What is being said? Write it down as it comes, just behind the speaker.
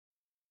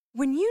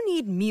When you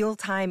need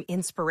mealtime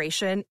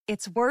inspiration,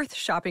 it's worth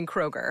shopping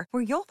Kroger,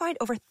 where you'll find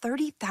over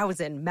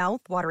 30,000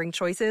 mouth-watering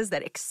choices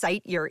that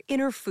excite your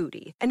inner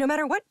foodie. And no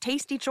matter what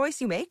tasty choice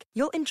you make,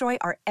 you'll enjoy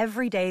our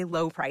everyday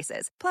low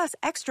prices, plus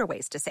extra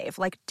ways to save,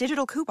 like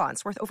digital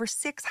coupons worth over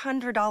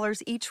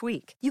 $600 each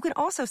week. You can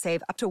also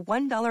save up to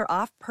 $1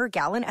 off per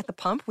gallon at the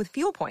pump with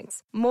fuel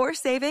points. More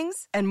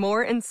savings and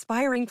more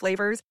inspiring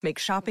flavors make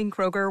shopping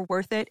Kroger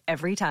worth it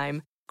every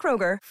time.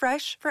 Kroger,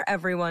 fresh for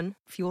everyone.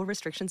 Fuel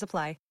restrictions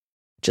apply.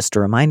 Just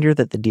a reminder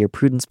that the Dear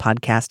Prudence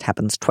podcast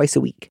happens twice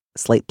a week.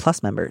 Slate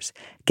Plus members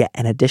get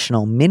an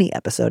additional mini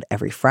episode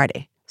every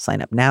Friday.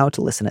 Sign up now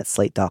to listen at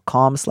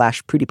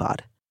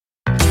slate.com/prudypod.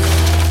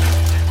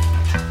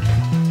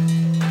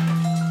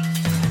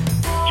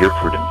 Dear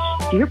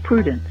Prudence. Dear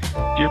Prudence.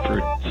 Dear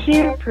Prudence.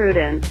 Dear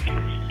Prudence.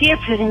 Dear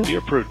Prudence. Dear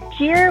Prudence.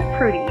 Dear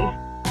Prudy,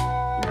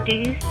 do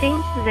you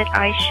think that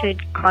I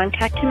should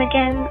contact him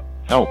again?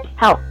 Help.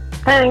 Help.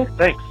 Thanks.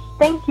 Thanks.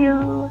 Thank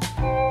you.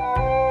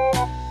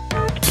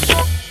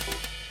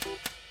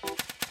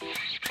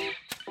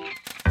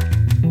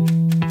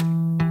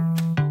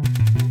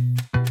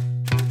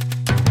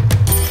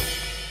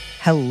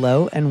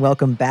 Hello and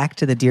welcome back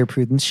to the Dear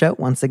Prudence Show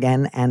once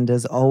again. And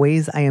as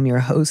always, I am your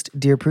host,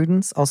 Dear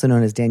Prudence, also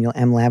known as Daniel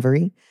M.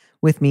 Lavery.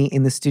 With me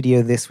in the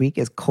studio this week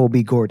is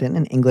Colby Gordon,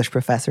 an English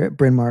professor at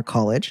Bryn Mawr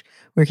College,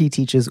 where he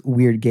teaches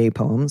weird gay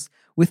poems.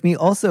 With me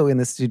also in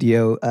the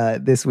studio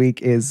this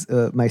week is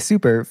my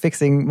super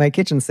fixing my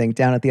kitchen sink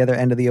down at the other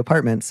end of the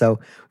apartment. So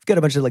we've got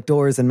a bunch of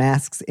doors and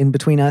masks in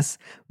between us.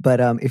 But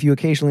if you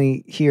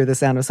occasionally hear the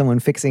sound of someone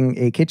fixing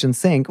a kitchen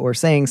sink or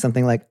saying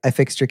something like, I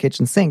fixed your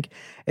kitchen sink,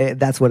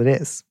 that's what it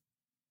is.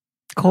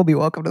 Colby,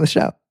 welcome to the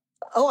show.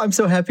 Oh, I'm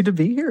so happy to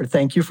be here.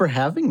 Thank you for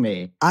having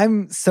me.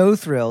 I'm so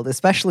thrilled,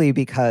 especially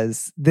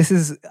because this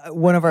is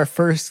one of our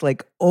first,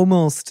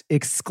 almost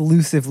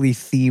exclusively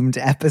themed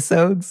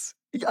episodes.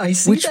 I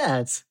see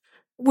that.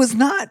 Was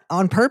not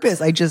on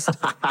purpose.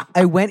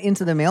 I went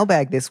into the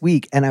mailbag this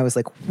week and I was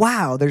like,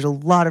 wow, there's a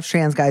lot of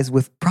trans guys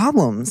with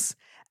problems.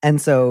 And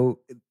so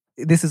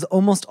this is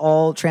almost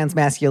all trans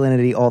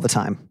masculinity all the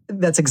time.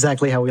 That's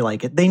exactly how we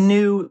like it. They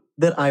knew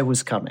that I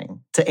was coming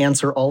to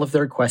answer all of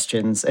their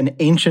questions. An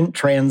ancient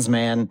trans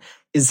man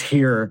is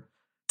here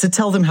to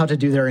tell them how to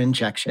do their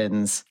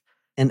injections.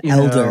 An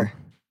elder.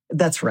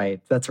 That's right.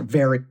 That's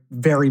very,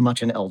 very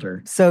much an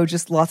elder. So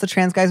just lots of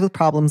trans guys with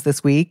problems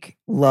this week.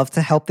 Love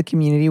to help the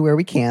community where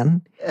we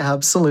can.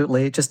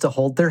 Absolutely. Just to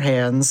hold their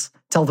hands,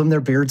 tell them their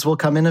beards will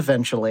come in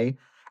eventually.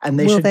 And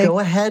they should go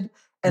ahead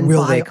and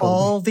buy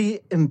all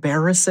the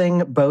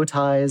embarrassing bow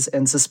ties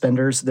and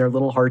suspenders their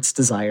little hearts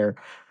desire.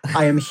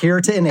 I am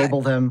here to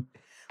enable them.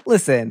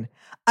 Listen,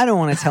 I don't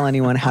want to tell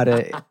anyone how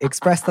to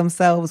express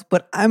themselves,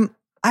 but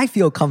I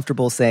feel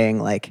comfortable saying,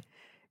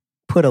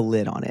 put a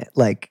lid on it.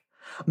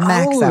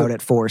 Max out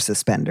at 4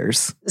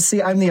 suspenders.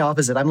 See, I'm the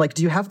opposite. I'm like,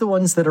 do you have the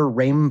ones that are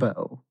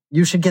rainbow?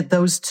 You should get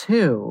those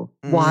too.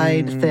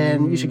 Wide,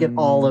 thin. You should get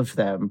all of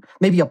them.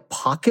 Maybe a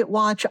pocket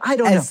watch. I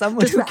don't know. As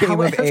someone who came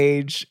of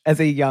age as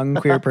a young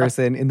queer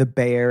person in the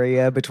Bay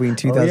Area between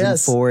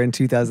 2004 and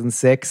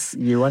 2006.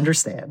 You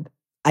understand.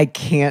 I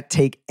can't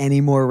take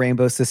any more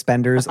rainbow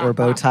suspenders or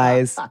bow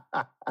ties.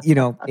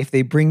 If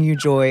they bring you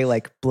joy,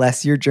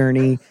 bless your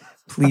journey,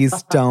 please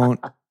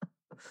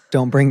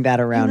don't bring that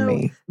around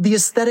me. The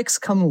aesthetics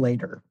come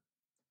later.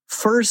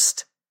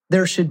 First,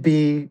 there should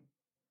be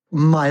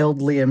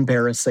mildly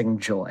embarrassing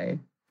joy.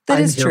 That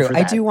is true.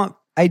 I do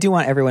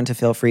want everyone to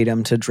feel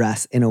freedom to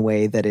dress in a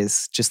way that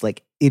is just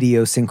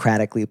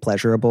idiosyncratically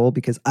pleasurable,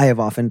 because I have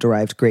often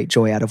derived great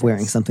joy out of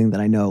wearing something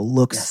that I know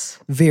looks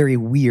very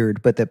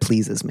weird, but that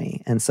pleases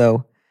me. And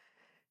so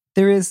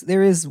there is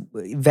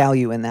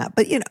value in that.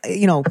 But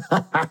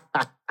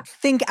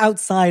think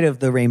outside of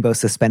the rainbow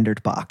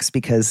suspendered box,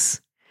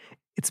 because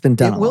it's been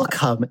done. It will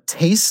come.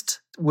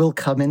 Taste will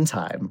come in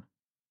time.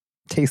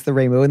 Taste the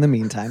rainbow in the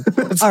meantime.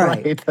 That's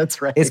right.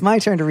 That's right. It's my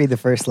turn to read the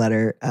first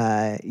letter.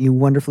 You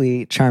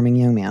wonderfully charming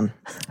young man.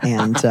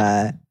 And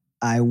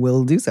I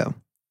will do so.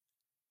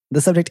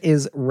 The subject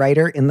is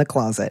Writer in the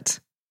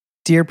Closet.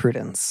 Dear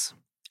Prudence,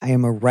 I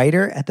am a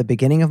writer at the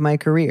beginning of my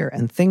career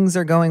and things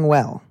are going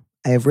well.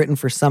 I have written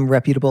for some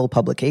reputable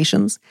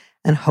publications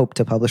and hope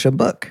to publish a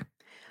book.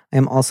 I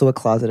am also a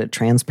closeted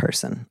trans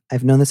person.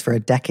 I've known this for a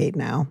decade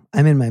now.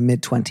 I'm in my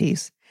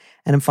mid-20s,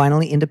 and I'm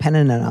finally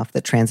independent enough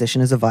that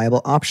transition is a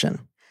viable option.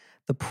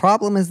 The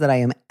problem is that I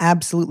am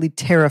absolutely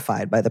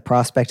terrified by the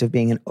prospect of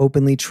being an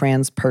openly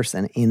trans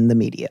person in the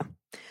media.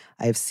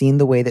 I have seen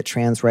the way that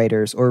trans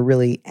writers, or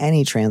really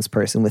any trans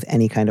person with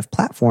any kind of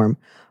platform,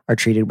 are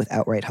treated with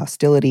outright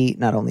hostility,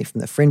 not only from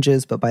the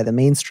fringes, but by the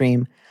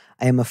mainstream.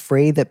 I am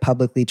afraid that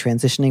publicly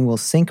transitioning will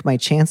sink my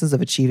chances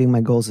of achieving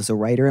my goals as a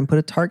writer and put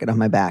a target on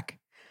my back.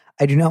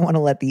 I do not want to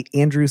let the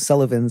Andrew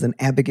Sullivans and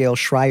Abigail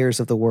Schreiers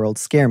of the world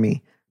scare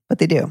me, but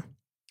they do.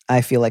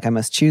 I feel like I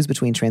must choose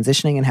between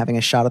transitioning and having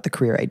a shot at the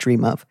career I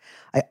dream of.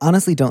 I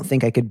honestly don't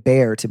think I could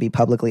bear to be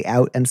publicly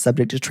out and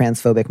subject to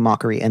transphobic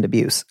mockery and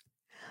abuse.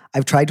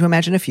 I've tried to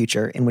imagine a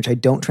future in which I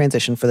don't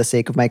transition for the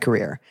sake of my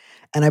career,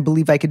 and I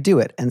believe I could do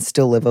it and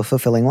still live a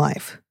fulfilling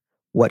life.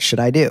 What should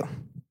I do?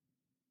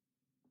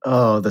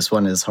 Oh, this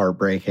one is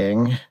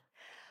heartbreaking.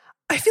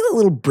 I feel a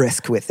little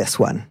brisk with this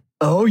one.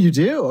 Oh, you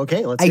do?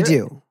 Okay, let's hear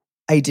it.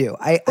 I do.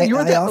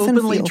 You're the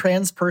openly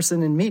trans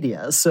person in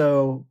media.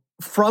 So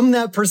from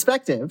that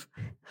perspective.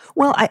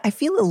 Well, I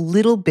feel a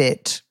little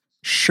bit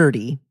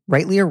shirty,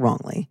 rightly or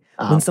wrongly,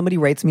 when somebody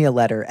writes me a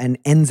letter and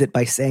ends it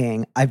by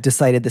saying, I've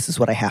decided this is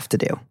what I have to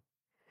do.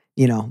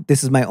 You know,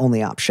 this is my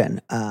only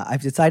option.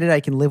 I've decided I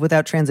can live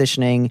without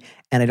transitioning,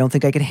 and I don't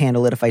think I could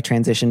handle it if I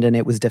transitioned and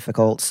it was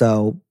difficult.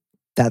 So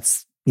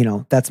that's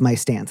my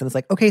stance. And it's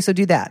like, okay, so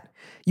do that.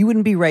 You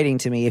wouldn't be writing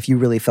to me if you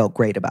really felt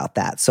great about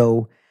that.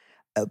 So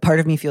part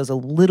of me feels a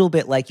little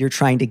bit like you're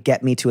trying to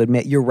get me to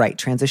admit you're right.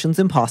 Transition's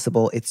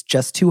impossible. It's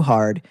just too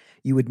hard.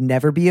 You would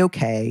never be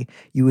okay.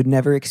 You would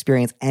never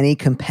experience any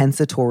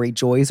compensatory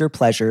joys or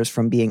pleasures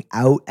from being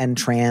out and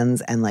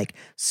trans and like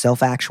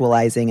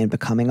self-actualizing and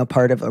becoming a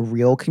part of a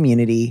real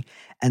community.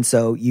 And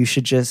so you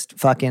should just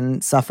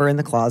fucking suffer in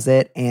the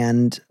closet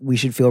and we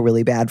should feel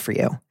really bad for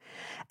you.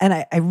 And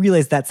I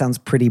realize that sounds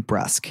pretty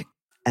brusque.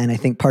 And I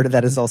think part of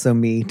that is also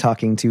me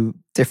talking to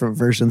different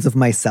versions of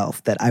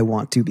myself that I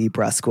want to be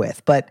brusque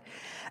with. But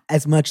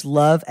as much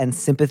love and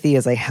sympathy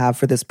as I have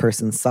for this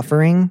person's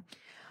suffering,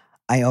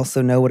 I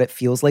also know what it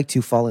feels like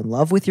to fall in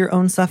love with your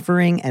own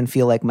suffering and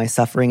feel like my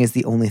suffering is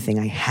the only thing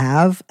I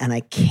have and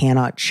I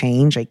cannot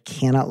change, I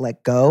cannot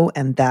let go.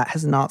 And that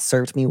has not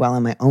served me well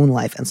in my own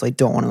life. And so I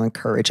don't want to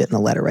encourage it in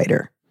the letter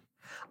writer.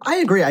 I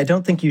agree. I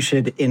don't think you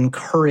should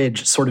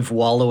encourage sort of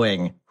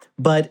wallowing.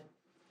 But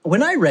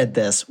when I read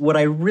this, what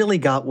I really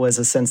got was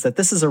a sense that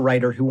this is a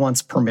writer who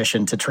wants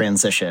permission to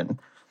transition.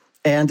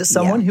 And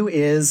someone who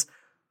is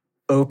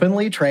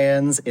openly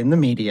trans in the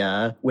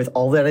media with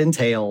all that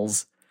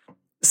entails,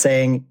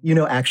 saying,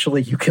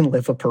 actually, you can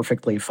live a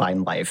perfectly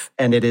fine life.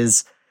 And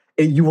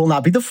you will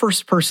not be the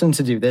first person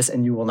to do this,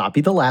 and you will not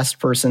be the last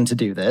person to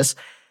do this.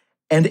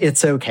 And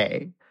it's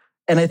okay.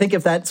 And I think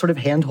if that sort of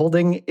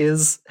hand-holding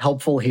is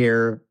helpful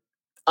here,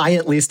 I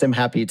at least am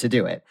happy to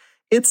do it.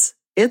 It's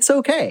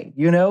okay.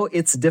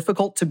 It's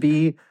difficult to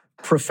be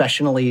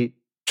professionally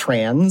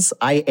trans.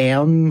 I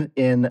am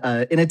in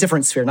a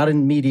different sphere, not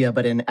in media,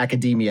 but in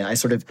academia. I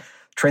sort of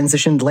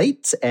transitioned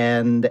late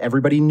and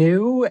everybody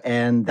knew,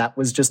 and that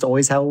was just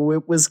always how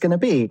it was going to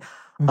be.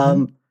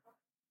 Mm-hmm.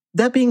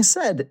 That being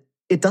said,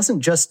 it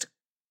doesn't just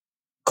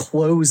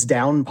close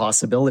down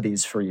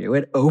possibilities for you.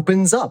 It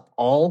opens up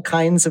all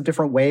kinds of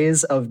different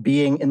ways of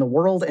being in the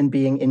world and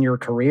being in your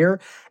career.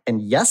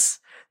 And yes,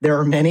 there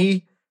are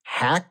many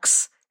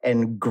hacks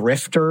and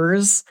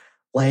grifters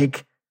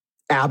like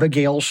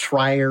Abigail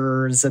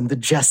Schreiers and the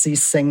Jesse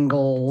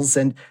Singles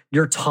and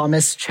your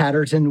Thomas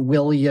Chatterton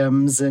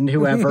Williams and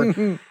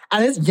whoever.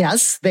 And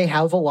yes, they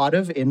have a lot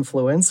of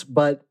influence,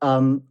 but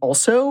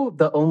also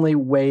the only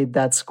way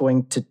that's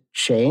going to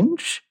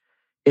change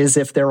is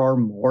if there are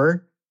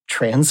more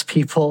trans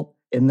people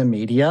in the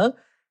media.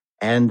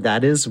 And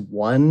that is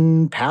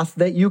one path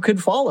that you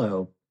could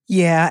follow.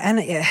 Yeah,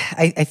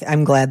 and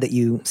I'm glad that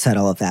you said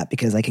all of that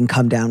because I can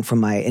come down from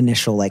my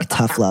initial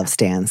tough love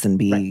stance and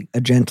be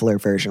a gentler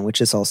version,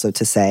 which is also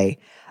to say,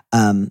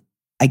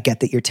 I get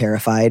that you're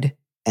terrified,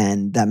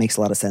 and that makes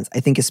a lot of sense.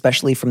 I think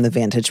especially from the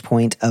vantage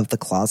point of the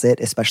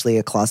closet, especially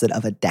a closet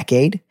of a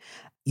decade,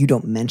 you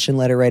don't mention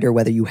letter writer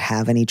whether you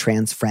have any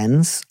trans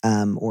friends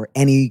or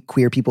any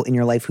queer people in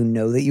your life who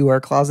know that you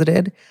are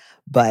closeted,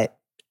 but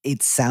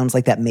it sounds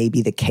like that may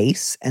be the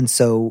case. And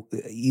so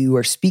you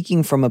are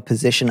speaking from a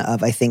position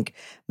of, I think,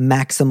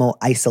 maximal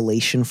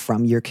isolation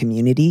from your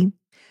community.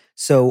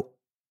 So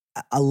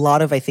a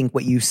lot of, I think,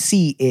 what you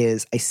see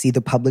is, I see the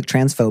public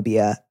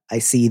transphobia. I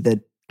see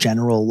the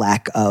general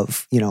lack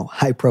of,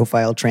 high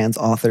profile trans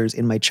authors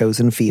in my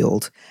chosen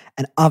field.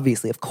 And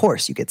obviously, of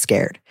course, you get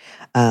scared.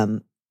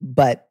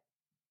 But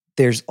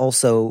there's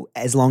also,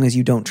 as long as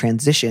you don't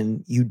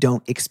transition, you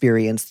don't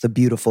experience the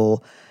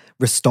beautiful,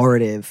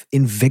 restorative,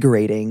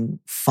 invigorating,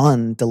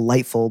 fun,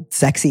 delightful,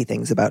 sexy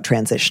things about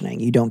transitioning.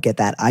 You don't get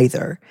that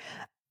either.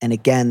 And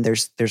again,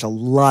 there's a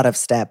lot of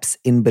steps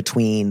in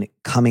between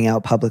coming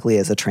out publicly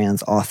as a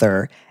trans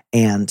author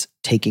and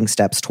taking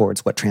steps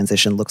towards what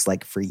transition looks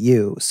like for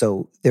you.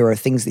 So there are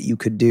things that you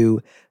could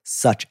do,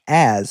 such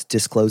as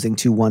disclosing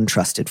to one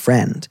trusted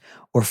friend,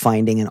 or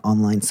finding an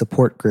online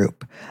support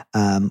group,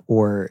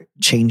 or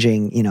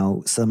changing,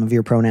 some of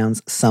your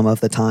pronouns some of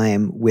the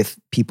time with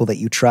people that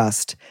you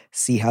trust.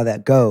 See how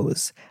that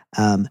goes.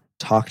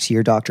 Talk to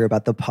your doctor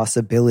about the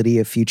possibility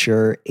of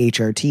future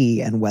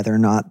HRT and whether or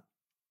not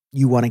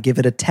you want to give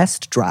it a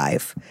test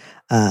drive.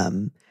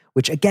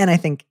 Which again, I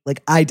think,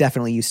 I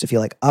definitely used to feel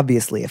like,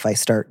 obviously, if I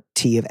start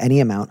T of any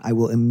amount, I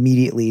will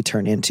immediately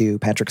turn into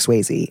Patrick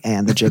Swayze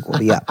and the jig will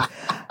be up.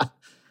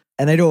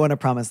 And I don't want to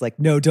promise,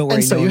 no, don't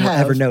worry, no one will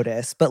ever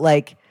notice. But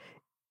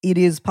it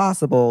is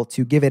possible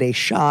to give it a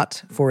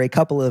shot for a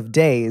couple of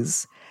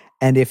days.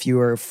 And if you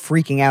are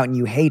freaking out and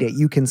you hate it,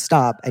 you can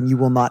stop and you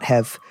will not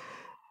have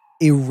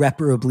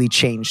irreparably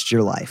changed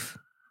your life.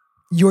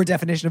 Your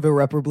definition of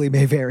irreparably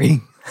may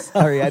vary.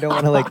 Sorry, I don't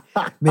want to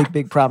like make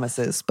big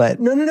promises, but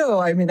no.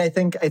 I mean, I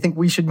think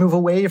we should move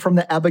away from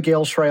the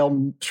Abigail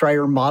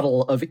Shrier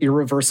model of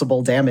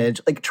irreversible damage.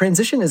 Like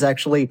transition is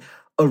actually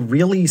a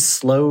really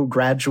slow,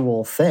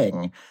 gradual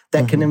thing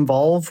that can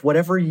involve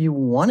whatever you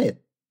want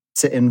it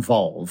to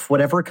involve.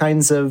 Whatever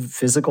kinds of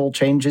physical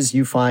changes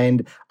you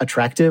find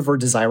attractive or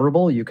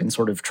desirable, you can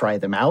sort of try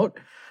them out.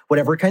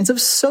 Whatever kinds of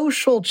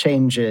social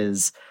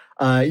changes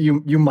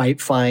you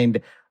might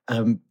find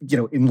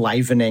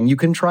enlivening, you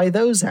can try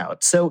those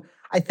out. So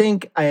I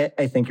think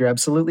you're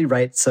absolutely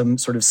right. Some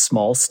sort of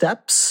small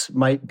steps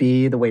might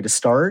be the way to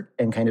start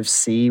and kind of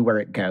see where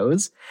it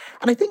goes.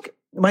 And I think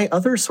my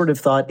other sort of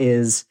thought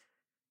is,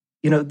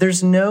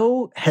 there's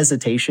no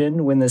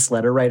hesitation when this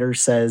letter writer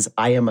says,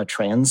 I am a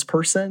trans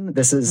person.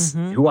 This is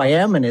who I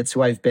am, and it's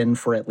who I've been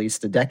for at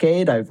least a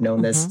decade. I've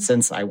known this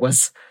since I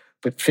was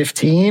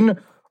 15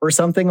 or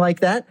something like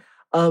that.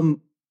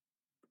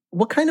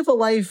 What kind of a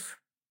life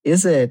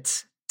is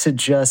it to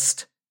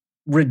just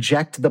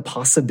reject the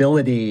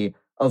possibility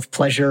of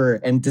pleasure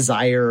and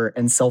desire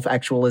and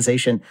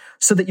self-actualization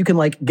so that you can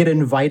like get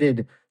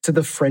invited to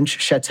the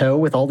French chateau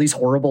with all these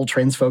horrible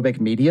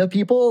transphobic media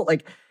people?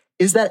 Like,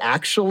 is that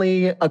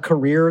actually a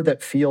career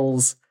that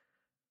feels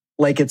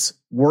like it's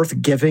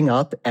worth giving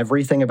up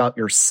everything about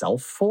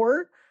yourself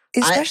for?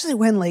 Especially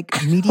when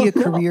like media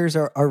careers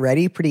are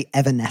already pretty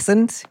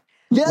evanescent.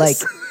 Yes. Like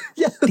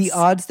yes. The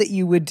odds that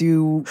you would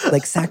do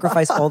like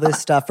sacrifice all this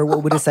stuff for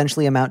what would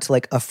essentially amount to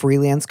like a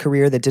freelance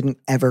career that didn't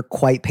ever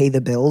quite pay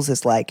the bills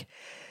is like,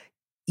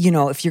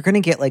 if you're going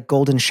to get like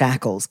golden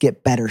shackles,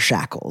 get better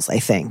shackles, I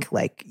think.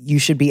 Like you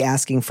should be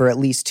asking for at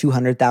least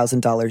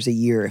 $200,000 a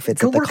year if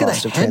it's at the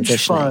cost of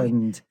transitioning.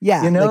 Fund,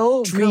 yeah,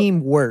 like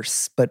dream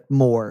worse, but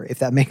more, if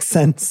that makes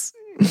sense.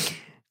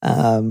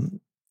 Go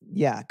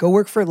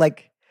work for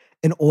like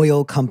an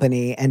oil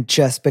company and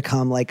just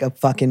become like a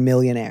fucking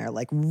millionaire.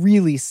 Like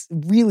really,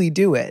 really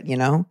do it,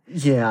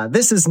 Yeah,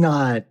 this is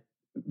not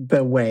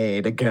the way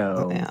to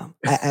go. Yeah.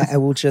 I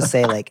will just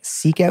say like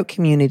seek out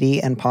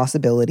community and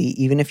possibility.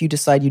 Even if you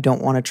decide you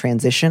don't want to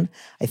transition,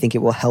 I think it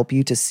will help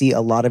you to see a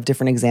lot of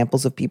different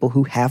examples of people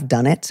who have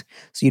done it.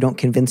 So you don't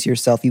convince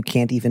yourself you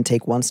can't even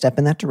take one step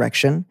in that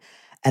direction.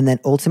 And then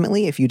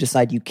ultimately, if you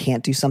decide you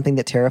can't do something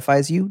that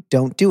terrifies you,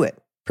 don't do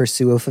it.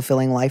 Pursue a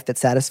fulfilling life that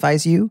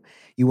satisfies you.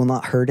 You will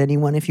not hurt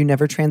anyone if you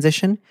never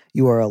transition.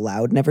 You are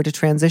allowed never to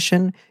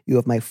transition. You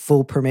have my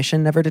full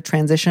permission never to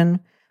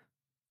transition.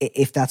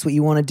 If that's what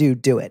you want to do,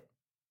 do it.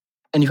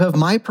 And you have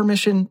my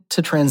permission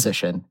to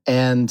transition,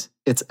 and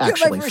it's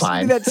actually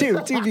fine. You have my permission to do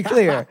that too, to be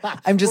clear.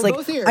 I'm just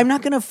I'm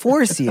not going to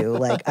force you.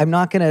 Like, I'm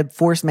not going to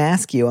force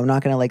mask you. I'm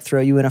not going to like throw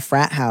you in a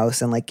frat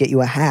house and like get you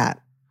a hat.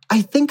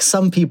 I think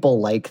some people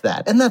like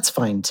that, and that's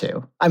fine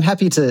too. I'm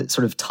happy to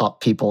sort of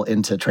talk people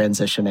into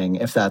transitioning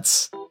if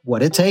that's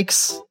what it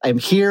takes. I'm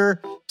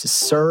here to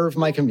serve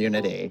my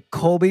community.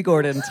 Colby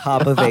Gordon,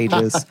 top of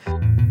ages.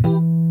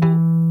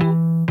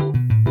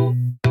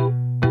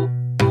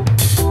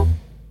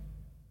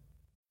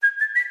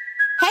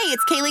 Hey,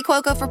 it's Kaylee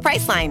Cuoco for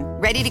Priceline.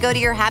 Ready to go to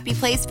your happy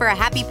place for a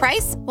happy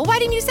price? Well, why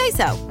didn't you say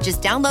so?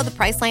 Just download the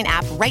Priceline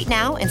app right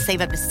now and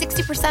save up to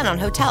 60% on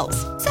hotels.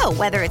 So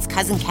whether it's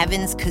Cousin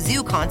Kevin's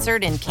Kazoo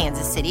Concert in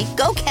Kansas City,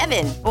 go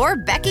Kevin, or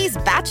Becky's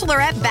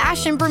Bachelorette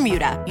Bash in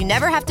Bermuda, you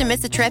never have to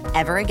miss a trip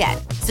ever again.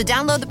 So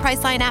download the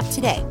Priceline app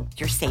today.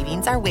 Your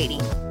savings are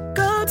waiting.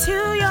 Go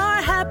to your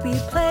happy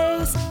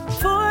place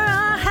for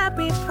a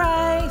happy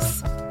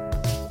price.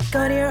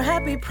 Go to your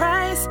happy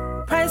price,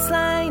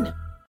 Priceline.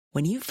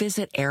 When you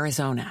visit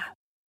Arizona,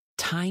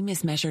 time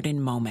is measured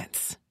in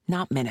moments,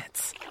 not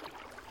minutes.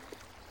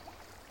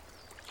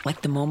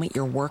 Like the moment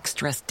your work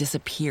stress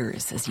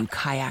disappears as you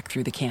kayak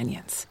through the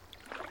canyons.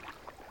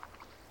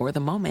 Or the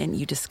moment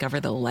you discover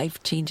the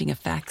life-changing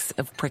effects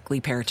of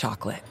prickly pear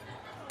chocolate.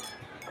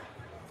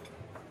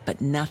 But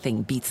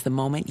nothing beats the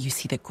moment you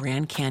see the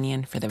Grand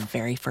Canyon for the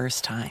very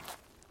first time.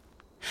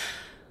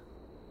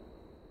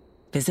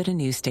 Visit a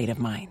new state of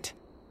mind.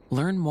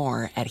 Learn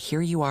more at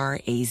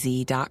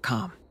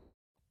hereyouareaz.com.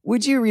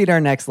 Would you read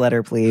our next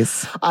letter,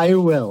 please? I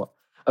will.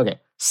 Okay.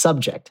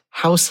 Subject,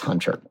 House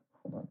Hunter.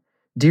 Hold on.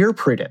 Dear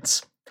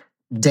Prudence,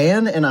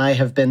 Dan and I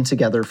have been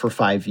together for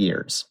 5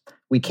 years.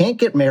 We can't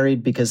get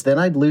married because then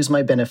I'd lose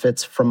my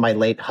benefits from my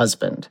late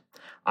husband.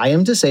 I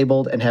am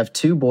disabled and have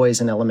 2 boys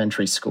in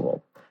elementary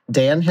school.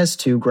 Dan has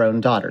 2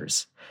 grown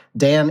daughters.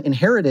 Dan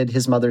inherited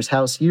his mother's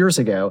house years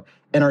ago,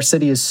 and our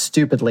city is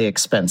stupidly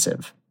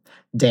expensive.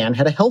 Dan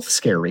had a health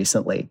scare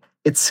recently.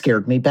 It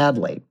scared me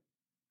badly.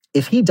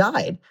 If he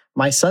died,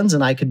 my sons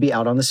and I could be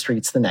out on the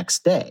streets the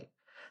next day.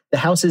 The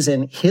house is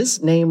in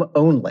his name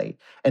only,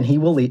 and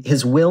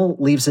his will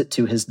leaves it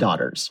to his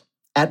daughters.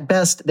 At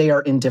best, they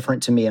are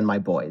indifferent to me and my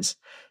boys.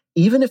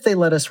 Even if they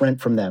let us rent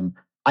from them,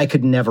 I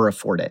could never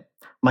afford it.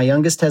 My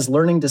youngest has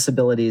learning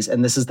disabilities,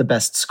 and this is the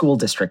best school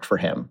district for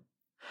him.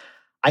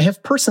 I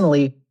have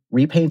personally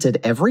repainted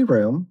every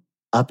room,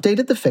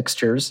 updated the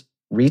fixtures,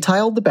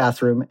 retiled the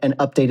bathroom, and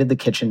updated the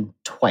kitchen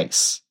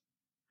twice.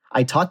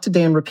 I talked to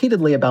Dan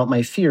repeatedly about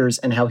my fears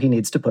and how he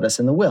needs to put us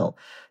in the will.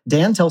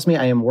 Dan tells me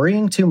I am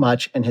worrying too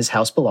much and his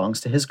house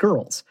belongs to his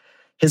girls.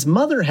 His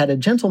mother had a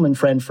gentleman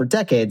friend for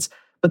decades,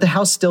 but the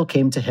house still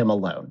came to him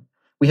alone.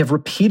 We have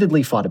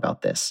repeatedly fought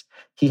about this.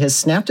 He has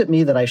snapped at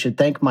me that I should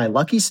thank my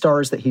lucky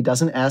stars that he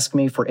doesn't ask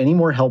me for any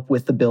more help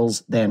with the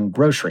bills than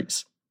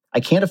groceries.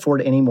 I can't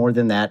afford any more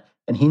than that,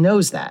 and he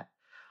knows that.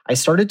 I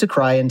started to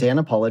cry and Dan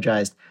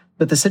apologized,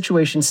 but the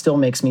situation still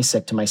makes me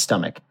sick to my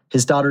stomach.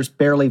 His daughters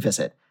barely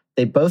visit.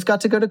 They both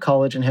got to go to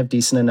college and have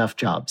decent enough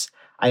jobs.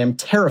 I am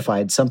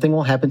terrified something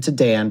will happen to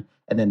Dan,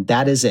 and then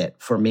that is it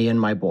for me and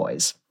my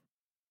boys.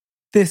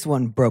 This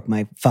one broke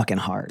my fucking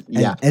heart.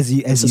 Yeah. As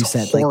you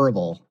said,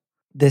 horrible. Like,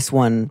 this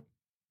one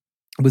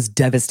was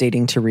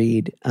devastating to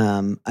read.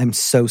 I'm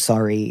so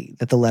sorry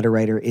that the letter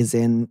writer is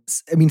in,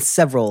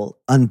 several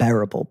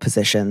unbearable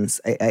positions.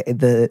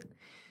 The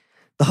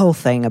whole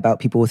thing about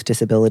people with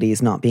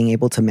disabilities not being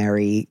able to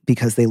marry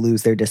because they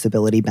lose their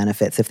disability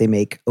benefits if they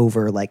make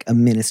over like a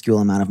minuscule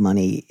amount of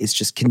money is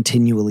just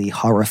continually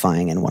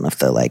horrifying and one of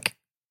the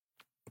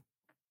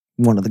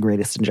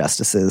greatest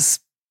injustices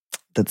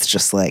that's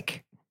just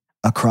like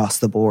across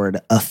the board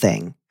a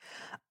thing.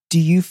 Do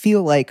you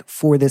feel like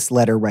for this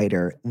letter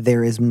writer,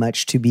 there is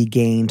much to be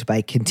gained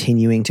by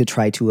continuing to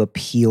try to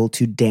appeal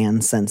to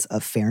Dan's sense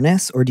of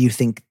fairness, or do you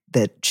think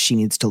that she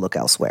needs to look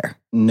elsewhere?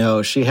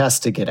 No, she has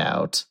to get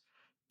out.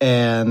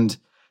 And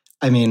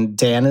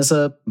Dan is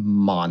a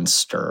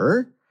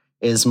monster,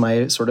 is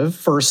my sort of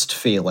first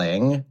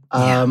feeling.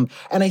 And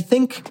I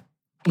think,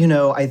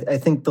 I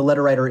think the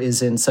letter writer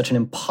is in such an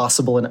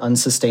impossible and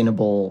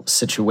unsustainable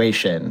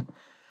situation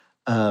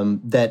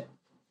that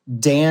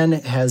Dan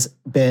has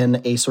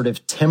been a sort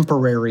of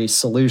temporary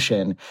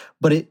solution,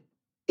 but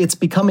it's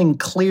becoming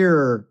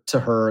clear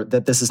to her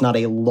that this is not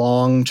a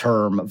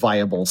long-term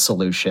viable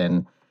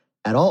solution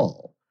at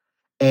all.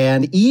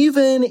 And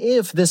even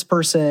if this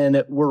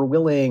person were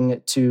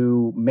willing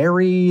to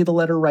marry the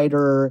letter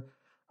writer,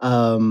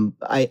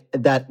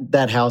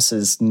 that house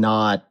is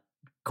not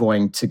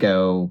going to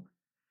go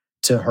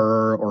to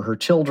her or her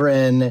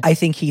children. I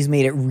think he's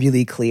made it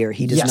really clear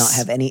he does not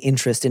have any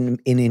interest in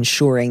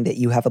ensuring that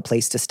you have a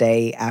place to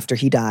stay after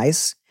he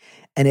dies.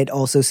 And it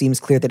also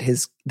seems clear that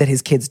his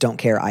kids don't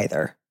care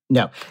either.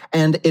 No.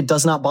 And it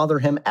does not bother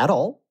him at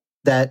all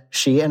that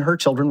she and her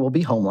children will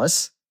be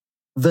homeless.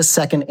 The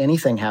second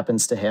anything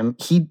happens to him,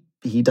 he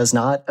does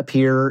not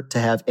appear to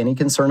have any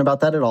concern about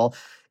that at all.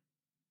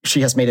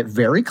 She has made it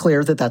very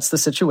clear that that's the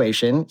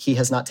situation. He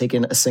has not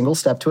taken a single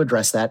step to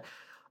address that,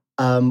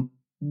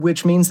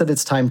 which means that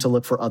it's time to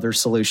look for other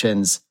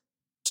solutions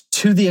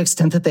to the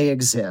extent that they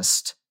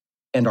exist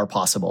and are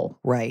possible.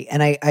 Right.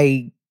 And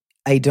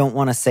I don't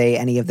want to say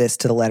any of this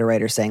to the letter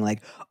writer saying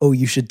like, oh,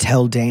 you should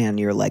tell Dan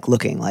you're like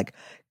looking, like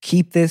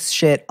keep this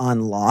shit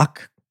on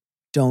lock.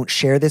 Don't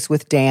share this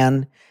with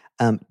Dan.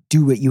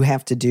 Do what you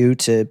have to do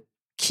to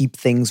keep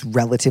things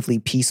relatively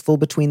peaceful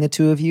between the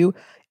two of you,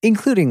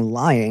 including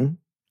lying.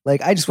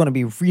 Like, I just want to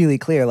be really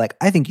clear. Like,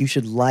 I think you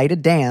should lie to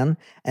Dan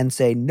and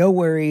say, no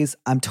worries,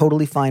 I'm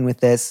totally fine with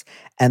this.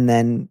 And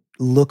then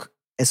look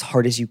as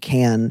hard as you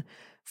can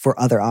for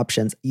other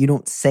options. You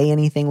don't say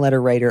anything,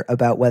 letter writer,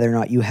 about whether or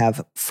not you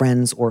have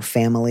friends or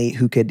family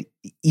who could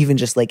even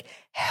just like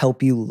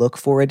help you look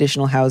for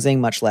additional housing,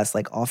 much less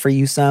like offer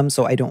you some.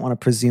 So I don't want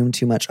to presume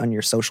too much on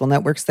your social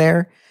networks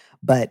there,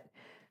 but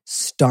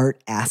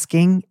start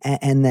asking.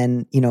 And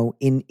then,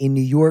 in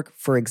New York,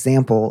 for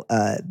example,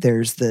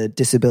 there's the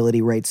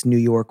Disability Rights New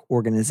York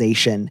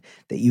organization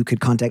that you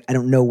could contact. I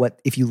don't know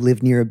if you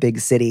live near a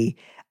big city,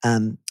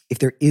 if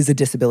there is a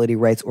disability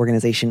rights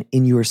organization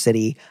in your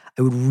city,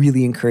 I would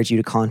really encourage you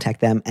to contact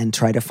them and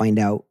try to find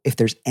out if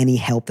there's any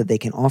help that they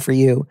can offer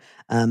you.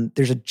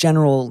 There's a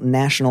general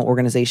national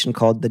organization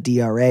called the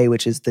DRA,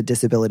 which is the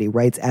Disability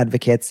Rights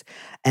Advocates.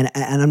 And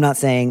I'm not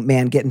saying,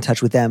 man, get in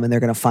touch with them and they're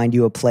going to find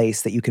you a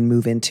place that you can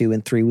move into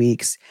in 3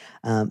 weeks.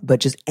 But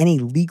just any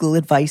legal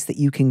advice that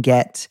you can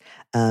get,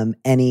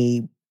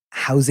 any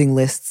housing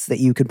lists that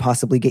you could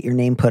possibly get your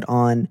name put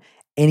on,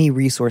 any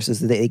resources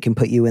that they can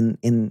put you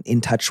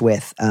in touch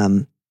with.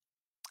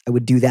 I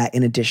would do that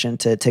in addition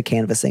to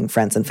canvassing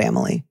friends and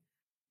family.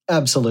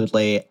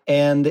 Absolutely.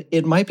 And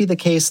it might be the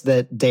case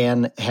that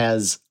Dan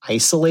has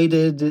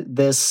isolated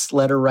this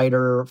letter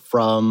writer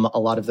from a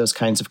lot of those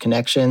kinds of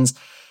connections.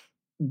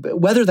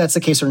 Whether that's the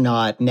case or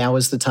not, now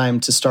is the time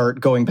to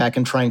start going back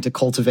and trying to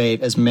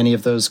cultivate as many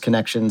of those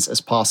connections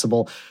as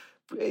possible,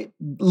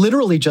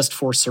 literally just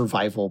for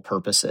survival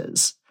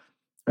purposes.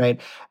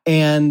 Right.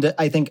 And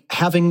I think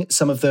having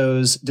some of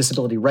those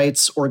disability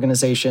rights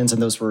organizations,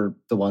 and those were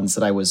the ones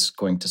that I was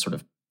going to sort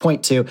of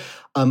point to,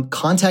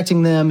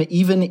 contacting them,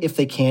 even if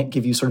they can't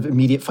give you sort of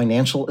immediate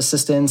financial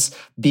assistance,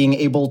 being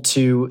able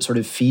to sort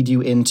of feed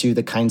you into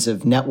the kinds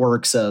of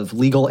networks of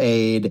legal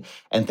aid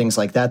and things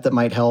like that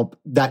might help,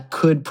 that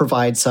could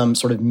provide some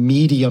sort of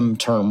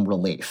medium-term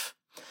relief.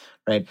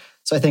 Right.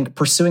 So I think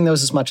pursuing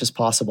those as much as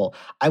possible.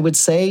 I would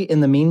say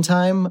in the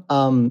meantime,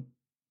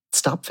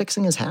 stop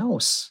fixing his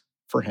house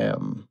for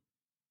him.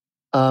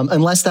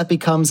 unless that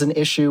becomes an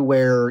issue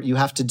where you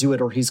have to do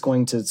it or he's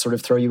going to sort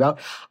of throw you out.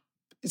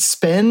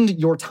 Spend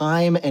your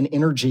time and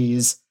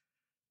energies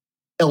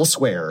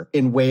elsewhere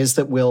in ways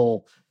that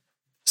will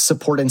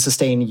support and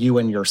sustain you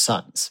and your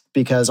sons.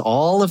 Because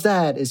all of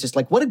that is just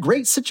like, what a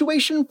great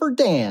situation for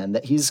Dan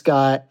that he's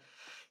got.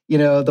 You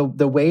know,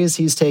 the ways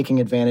he's taking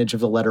advantage of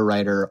the letter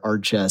writer are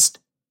just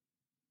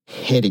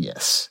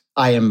hideous.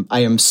 I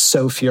am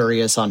so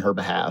furious on her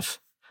behalf.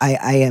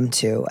 I am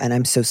too. And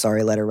I'm so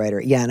sorry, letter writer.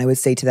 Yeah. And I would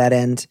say to that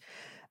end,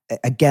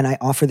 again, I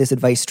offer this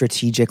advice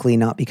strategically,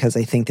 not because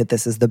I think that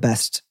this is the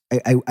best.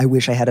 I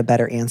wish I had a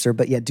better answer,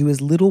 but yeah, do as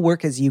little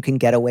work as you can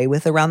get away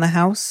with around the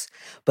house,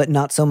 but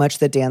not so much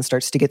that Dan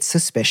starts to get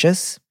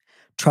suspicious.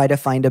 Try to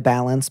find a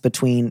balance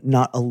between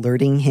not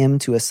alerting him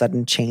to a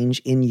sudden change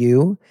in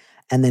you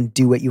and then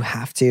do what you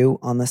have to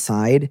on the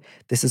side.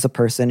 This is a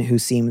person who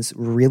seems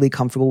really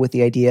comfortable with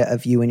the idea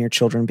of you and your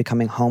children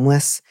becoming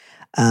homeless.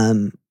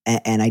 And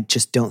I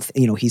just don't,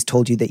 he's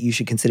told you that you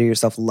should consider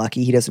yourself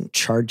lucky. He doesn't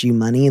charge you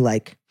money.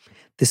 Like,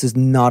 this is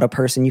not a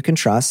person you can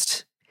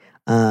trust.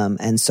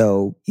 And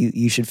so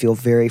you should feel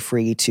very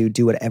free to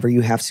do whatever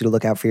you have to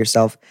look out for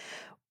yourself.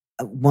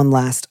 One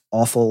last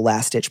awful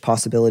last-ditch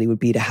possibility would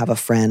be to have a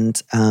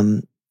friend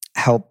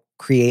help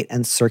create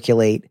and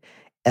circulate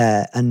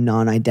a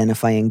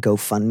non-identifying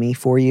GoFundMe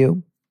for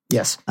you.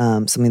 Yes.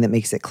 Something that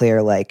makes it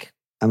clear, like,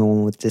 I'm a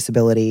woman with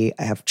disability.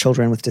 I have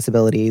children with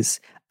disabilities.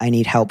 I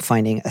need help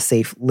finding a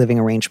safe living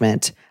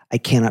arrangement. I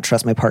cannot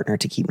trust my partner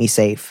to keep me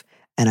safe.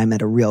 And I'm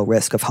at a real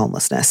risk of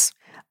homelessness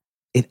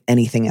if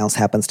anything else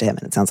happens to him.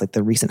 And it sounds like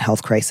the recent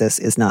health crisis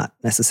is not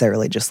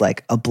necessarily just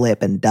like a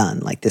blip and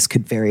done. Like, this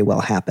could very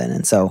well happen.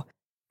 And so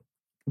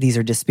these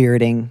are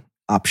dispiriting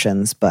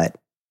options, but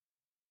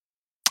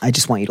I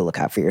just want you to look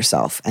out for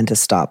yourself and to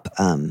stop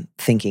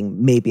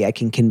thinking maybe I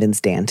can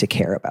convince Dan to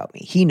care about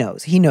me. He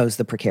knows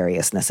the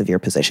precariousness of your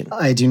position.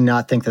 I do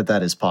not think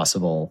that is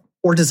possible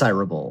or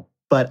desirable,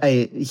 but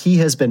he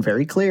has been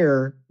very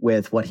clear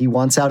with what he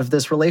wants out of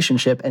this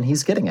relationship, and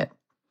he's getting it.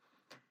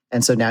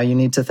 And so now you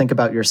need to think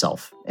about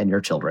yourself and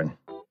your children.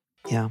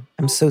 Yeah,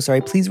 I'm so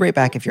sorry. Please write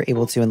back if you're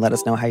able to and let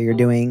us know how you're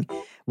doing,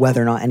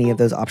 whether or not any of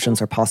those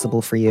options are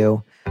possible for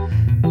you.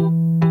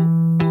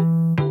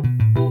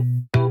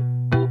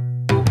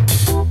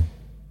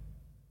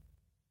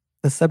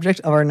 The subject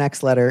of our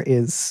next letter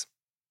is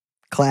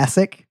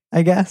classic,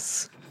 I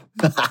guess.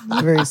 A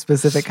very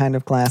specific kind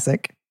of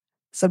classic.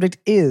 Subject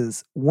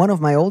is, one of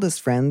my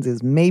oldest friends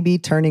is maybe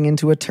turning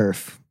into a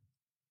TERF.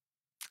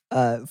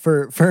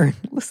 For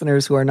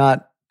listeners who are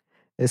not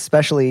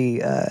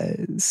especially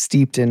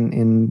steeped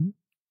in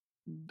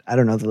I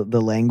don't know,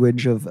 the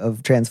language of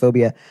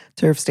transphobia,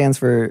 TERF stands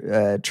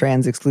for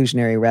trans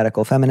exclusionary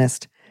radical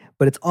feminist,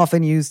 but it's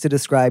often used to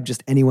describe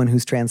just anyone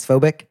who's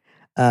transphobic.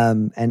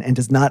 And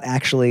does not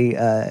actually,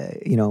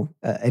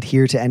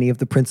 adhere to any of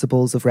the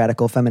principles of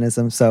radical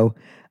feminism. So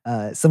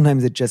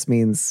sometimes it just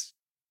means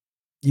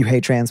you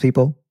hate trans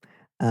people.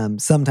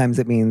 Sometimes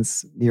it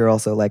means you're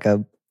also like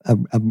a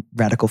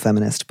radical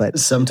feminist. But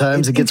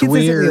sometimes it gets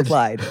weird.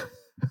 Applied.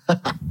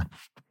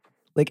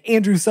 Like,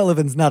 Andrew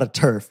Sullivan's not a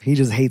TERF. He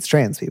just hates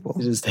trans people.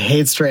 He just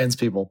hates trans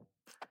people.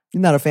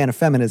 He's not a fan of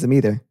feminism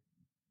either.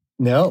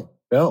 No,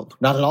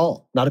 not at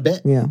all. Not a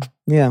bit. Yeah.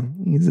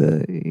 He's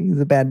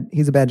a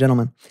bad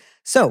gentleman.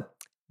 So,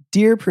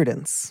 dear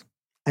Prudence,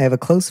 I have a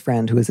close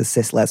friend who is a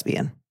cis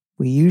lesbian.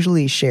 We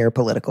usually share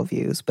political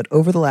views, but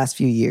over the last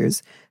few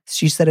years,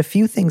 she said a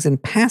few things in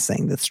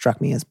passing that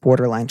struck me as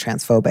borderline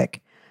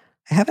transphobic.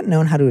 I haven't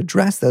known how to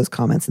address those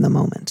comments in the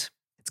moment.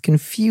 It's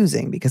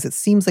confusing because it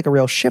seems like a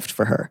real shift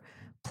for her.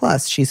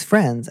 Plus, she's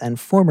friends and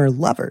former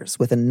lovers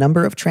with a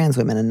number of trans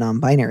women and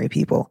non-binary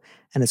people,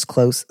 and is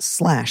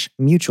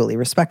close/mutually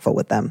respectful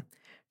with them.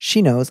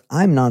 She knows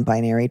I'm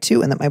non-binary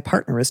too, and that my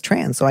partner is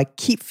trans, so I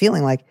keep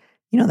feeling like,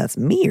 that's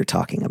me you're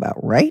talking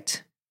about,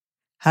 right?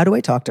 How do I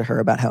talk to her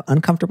about how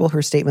uncomfortable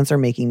her statements are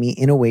making me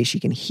in a way she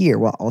can hear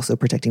while also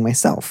protecting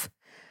myself?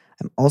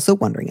 I'm also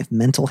wondering if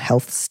mental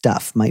health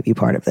stuff might be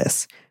part of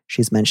this.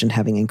 She's mentioned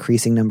having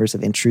increasing numbers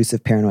of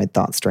intrusive paranoid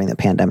thoughts during the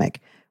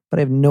pandemic, but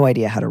I have no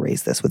idea how to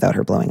raise this without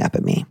her blowing up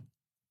at me.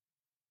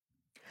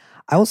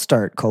 I will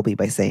start, Colby,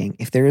 by saying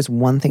if there is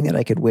one thing that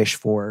I could wish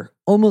for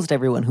almost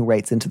everyone who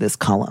writes into this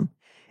column,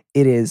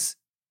 it is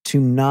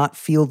to not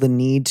feel the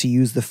need to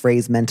use the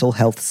phrase mental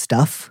health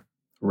stuff.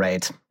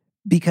 Right.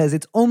 Because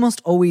it's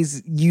almost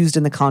always used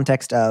in the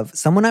context of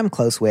someone I'm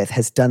close with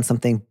has done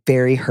something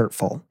very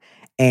hurtful.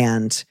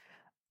 And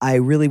I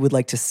really would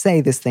like to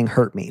say this thing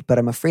hurt me, but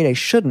I'm afraid I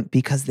shouldn't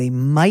because they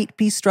might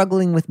be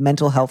struggling with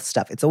mental health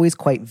stuff. It's always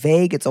quite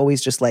vague. It's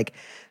always just like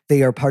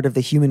they are part of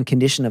the human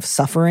condition of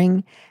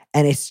suffering.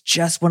 And it's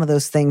just one of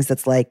those things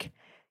that's like,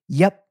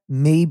 yep,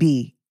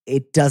 maybe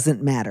it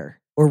doesn't matter.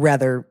 Or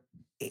rather,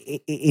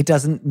 it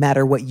doesn't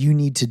matter what you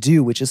need to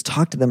do, which is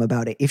talk to them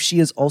about it. If she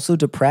is also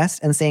depressed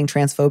and saying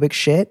transphobic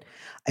shit,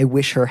 I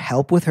wish her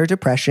help with her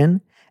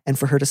depression and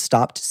for her to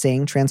stop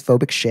saying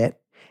transphobic shit.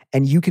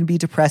 And you can be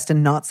depressed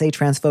and not say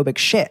transphobic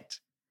shit.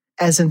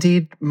 As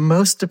indeed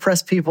most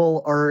depressed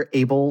people are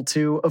able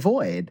to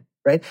avoid,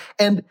 right?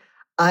 And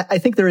I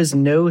think there is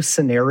no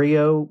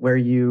scenario where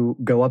you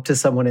go up to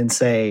someone and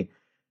say,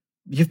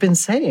 you've been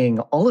saying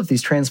all of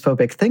these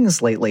transphobic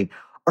things lately.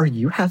 Are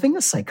you having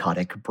a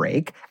psychotic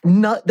break?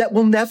 That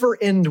will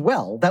never end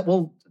well. That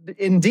will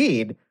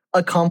indeed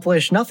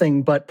accomplish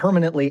nothing but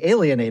permanently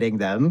alienating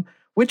them,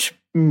 which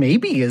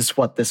maybe is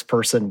what this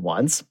person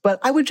wants. But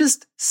I would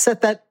just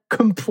set that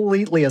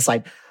completely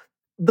aside.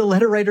 The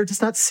letter writer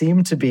does not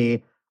seem to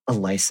be a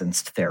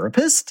licensed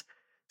therapist.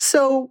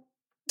 So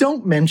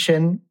don't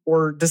mention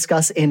or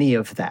discuss any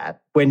of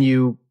that when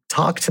you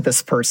talk to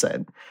this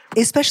person.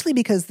 Especially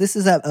because this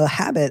is a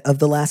habit of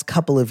the last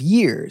couple of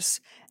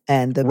years.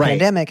 And the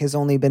pandemic has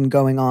only been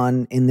going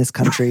on in this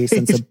country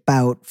since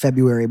about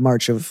February,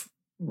 March of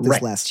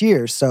this last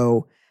year.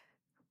 So,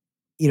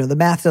 the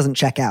math doesn't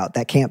check out.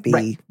 That can't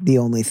be the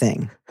only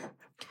thing.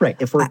 Right.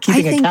 If we're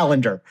keeping a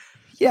calendar.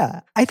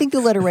 Yeah. I think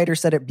the letter writer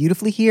said it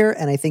beautifully here.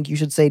 And I think you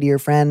should say to your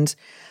friend,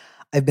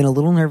 I've been a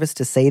little nervous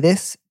to say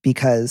this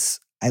because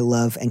I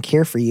love and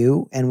care for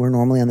you, and we're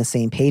normally on the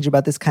same page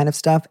about this kind of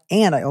stuff.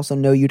 And I also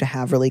know you to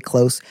have really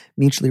close,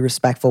 mutually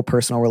respectful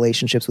personal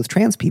relationships with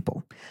trans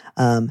people.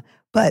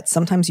 But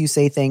sometimes you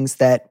say things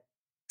that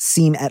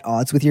seem at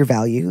odds with your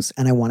values,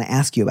 and I want to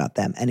ask you about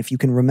them. And if you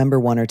can remember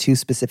one or two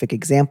specific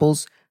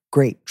examples,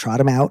 great, trot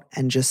them out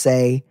and just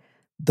say,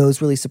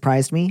 those really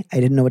surprised me. I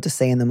didn't know what to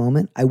say in the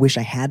moment. I wish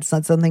I had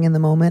said something in the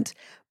moment,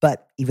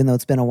 but even though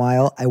it's been a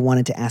while, I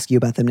wanted to ask you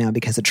about them now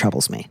because it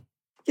troubles me.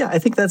 Yeah, I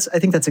think that's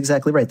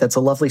exactly right. That's a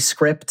lovely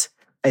script.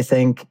 I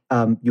think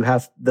you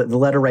have the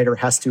letter writer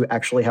has to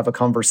actually have a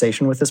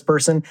conversation with this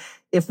person.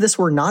 If this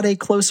were not a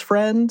close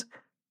friend,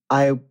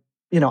 I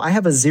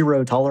have a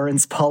zero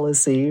tolerance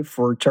policy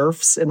for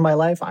TERFs in my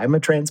life. I'm a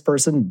trans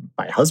person.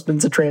 My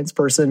husband's a trans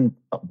person.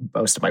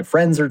 Most of my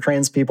friends are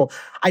trans people.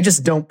 I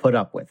just don't put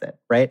up with it,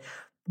 right?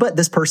 But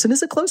this person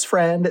is a close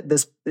friend.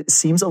 This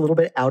seems a little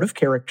bit out of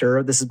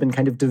character. This has been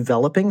kind of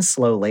developing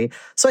slowly.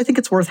 So I think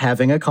it's worth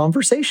having a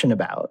conversation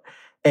about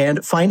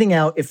and finding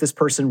out if this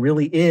person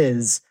really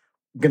is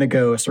going to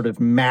go sort of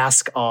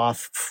mask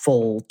off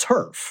full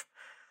TERF.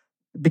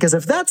 Because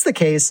if that's the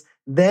case,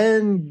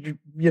 then,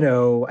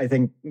 I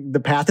think the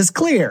path is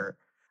clear.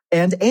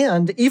 And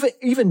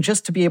even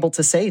just to be able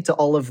to say to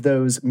all of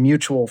those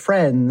mutual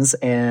friends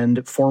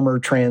and former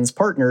trans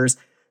partners,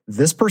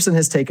 this person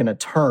has taken a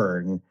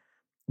turn.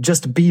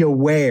 Just be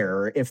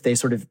aware if they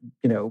sort of,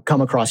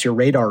 come across your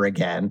radar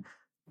again.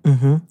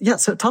 Mm-hmm. Yeah,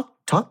 so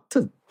talk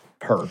to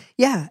her.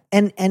 Yeah,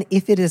 and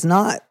if it is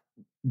not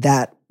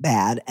that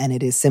bad and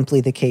it is simply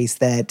the case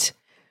that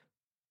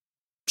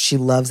she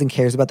loves and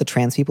cares about the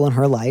trans people in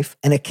her life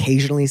and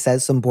occasionally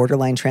says some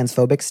borderline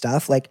transphobic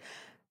stuff, like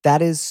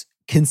that is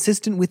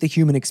consistent with the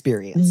human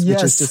experience,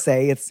 which is to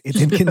say it's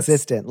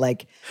inconsistent.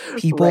 Like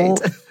people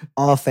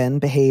often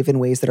behave in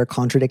ways that are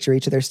contradictory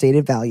to their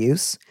stated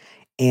values.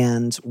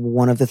 And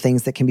one of the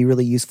things that can be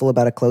really useful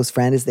about a close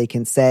friend is they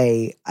can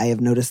say, I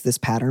have noticed this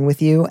pattern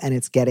with you, and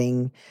it's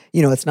getting,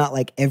 it's not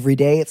like every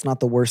day, it's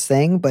not the worst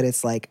thing, but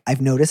it's like,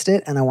 I've noticed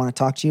it and I want to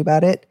talk to you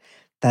about it.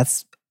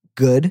 That's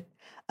good.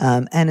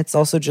 And it's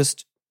also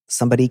just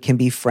somebody can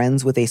be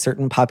friends with a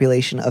certain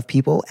population of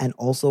people and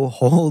also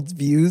hold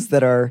views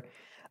that are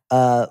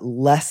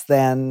less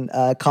than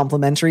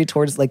complimentary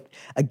towards, like,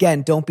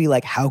 again, don't be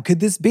like, how could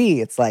this be?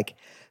 It's like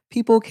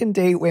people can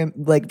date women,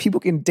 like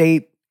people can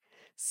date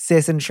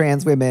cis and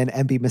trans women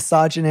and be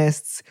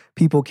misogynists.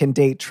 People can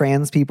date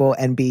trans people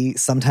and be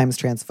sometimes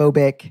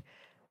transphobic.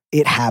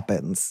 It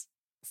happens.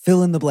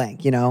 Fill in the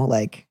blank,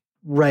 like.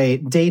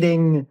 Right.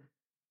 Dating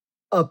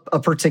a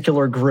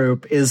particular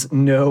group is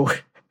no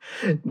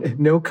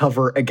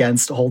cover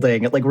against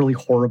holding like really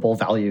horrible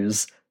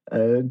values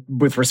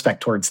with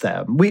respect towards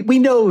them. We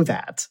know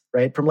that,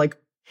 right, from like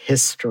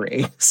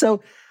history.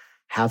 So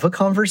have a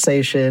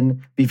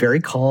conversation, be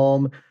very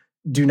calm,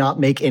 do not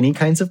make any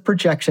kinds of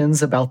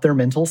projections about their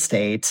mental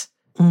state.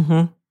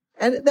 Mm-hmm.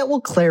 And that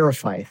will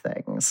clarify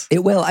things.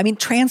 It will. I mean,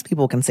 trans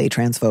people can say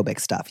transphobic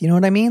stuff. You know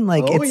what I mean?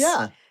 Like,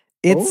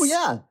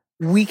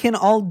 we can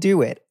all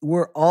do it.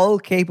 We're all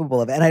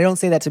capable of it. And I don't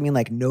say that to mean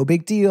like, no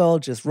big deal,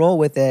 just roll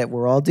with it.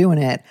 We're all doing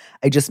it.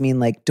 I just mean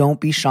like, don't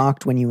be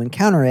shocked when you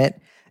encounter it.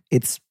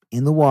 It's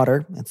in the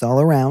water. It's all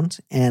around.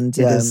 And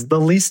it is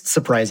the least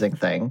surprising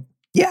thing.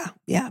 Yeah.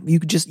 Yeah. You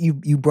could just,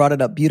 you brought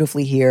it up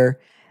beautifully here.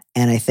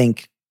 And I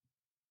think,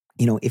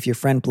 if your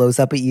friend blows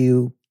up at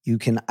you, you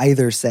can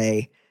either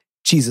say,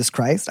 Jesus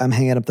Christ, I'm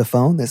hanging up the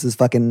phone. This is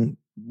fucking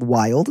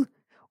wild.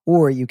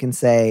 Or you can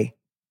say,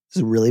 this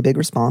is a really big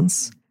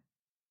response.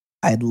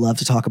 I'd love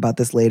to talk about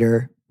this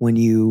later when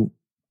you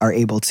are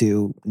able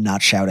to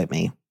not shout at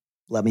me.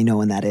 Let me know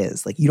when that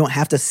is. Like, you don't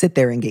have to sit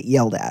there and get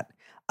yelled at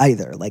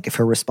either. Like, if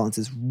her response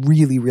is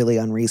really, really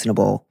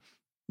unreasonable,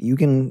 you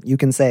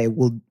can say,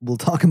 we'll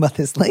talk about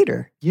this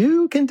later.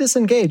 You can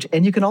disengage,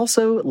 and you can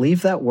also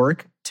leave that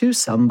work to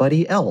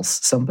somebody else,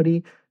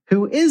 somebody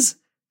who is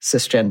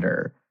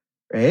cisgender,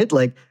 right?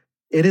 Like,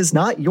 it is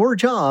not your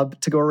job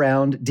to go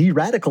around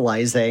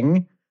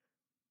de-radicalizing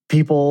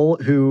people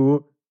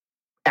who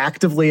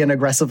actively and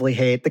aggressively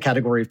hate the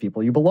category of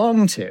people you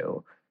belong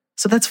to.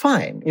 So that's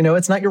fine.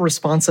 It's not your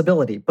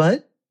responsibility,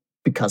 but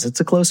because it's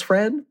a close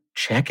friend,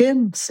 check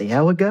in, see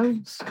how it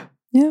goes.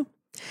 Yeah.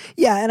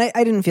 Yeah, and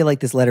I didn't feel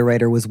like this letter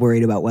writer was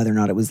worried about whether or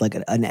not it was like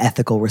an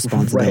ethical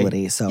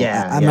responsibility. Right. So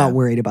I'm not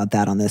worried about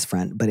that on this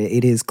front. But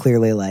it is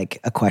clearly like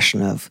a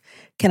question of,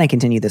 can I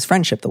continue this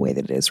friendship the way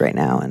that it is right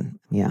now? And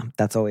yeah,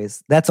 that's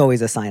always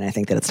a sign, I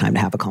think, that it's time to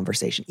have a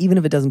conversation. Even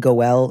if it doesn't go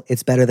well,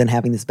 it's better than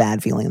having this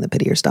bad feeling in the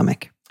pit of your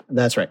stomach.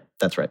 That's right.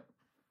 That's right.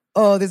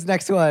 Oh, this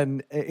next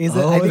one is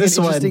I think an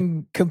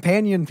interesting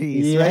companion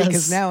piece, right?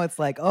 Because now it's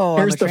like, here's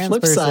I'm a trans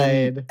person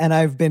side. And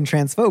I've been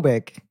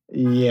transphobic.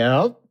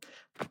 Yep.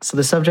 So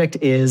the subject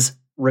is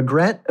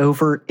regret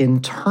over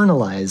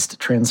internalized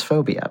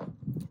transphobia.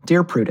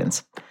 Dear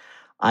Prudence,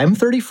 I'm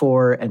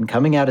 34 and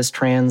coming out as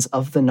trans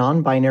of the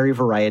non-binary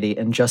variety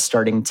and just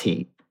starting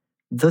T.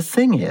 The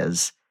thing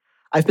is,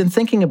 I've been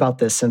thinking about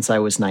this since I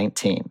was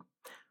 19.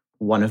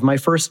 One of my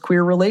first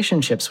queer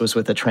relationships was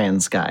with a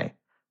trans guy.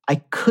 I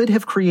could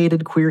have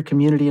created queer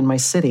community in my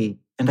city,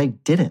 and I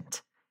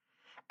didn't.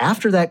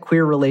 After that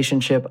queer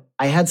relationship,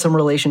 I had some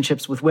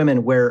relationships with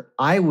women where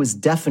I was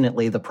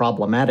definitely the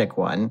problematic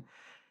one,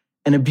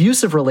 an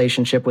abusive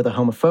relationship with a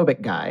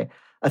homophobic guy,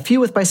 a few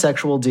with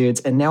bisexual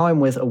dudes, and now I'm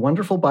with a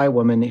wonderful bi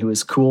woman who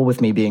is cool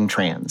with me being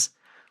trans.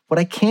 What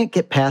I can't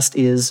get past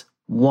is,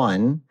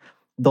 1,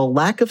 the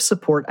lack of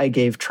support I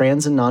gave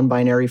trans and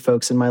non-binary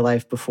folks in my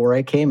life before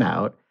I came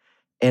out,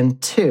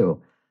 and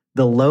 2,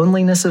 the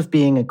loneliness of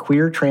being a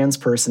queer trans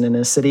person in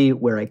a city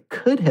where I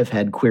could have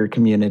had queer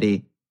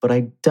community, but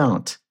I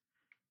don't.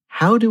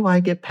 How do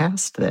I get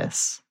past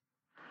this?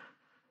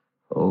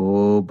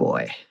 Oh,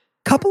 boy.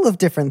 Couple of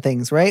different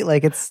things, right?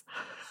 Like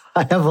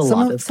I have a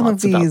lot of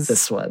thoughts about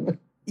this one.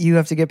 You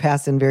have to get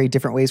past in very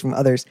different ways from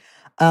others.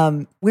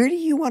 Where do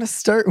you want to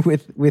start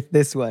with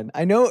this one?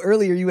 I know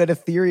earlier you had a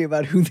theory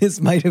about who this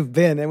might have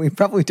been, and we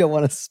probably don't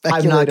want to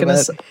speculate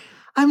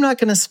I'm not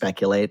going to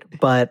speculate,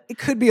 but it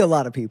could be a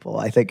lot of people,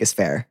 I think is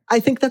fair.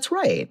 I think that's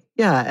right.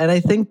 Yeah, and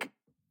I think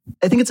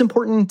it's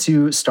important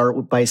to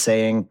start by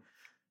saying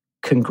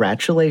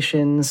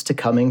congratulations to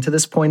coming to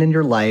this point in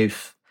your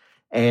life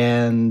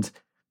and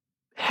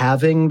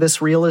having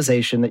this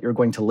realization that you're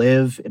going to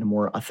live in a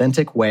more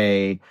authentic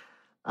way.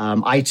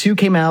 I too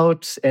came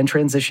out and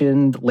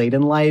transitioned late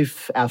in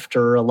life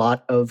after a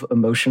lot of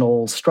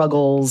emotional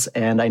struggles,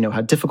 and I know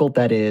how difficult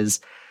that is.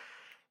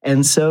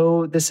 And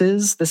so this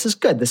is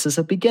good. This is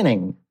a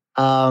beginning.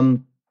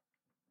 That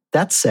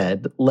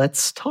said,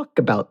 let's talk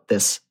about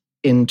this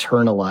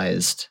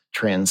internalized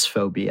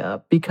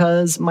transphobia,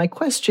 because my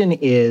question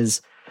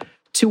is,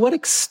 to what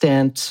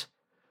extent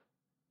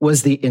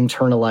was the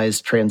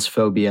internalized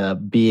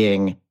transphobia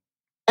being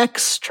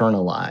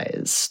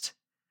externalized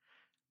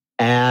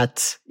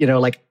at,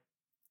 like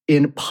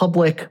in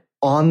public,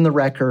 on the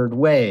record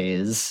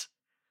ways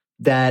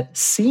that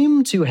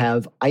seem to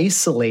have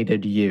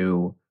isolated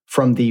you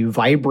from the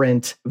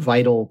vibrant,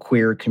 vital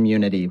queer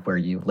community where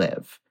you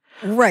live?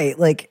 Right.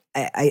 Like,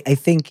 I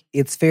think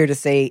it's fair to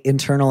say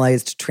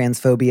internalized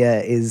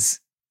transphobia is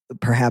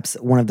perhaps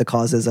one of the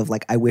causes of,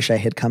 like, I wish I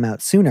had come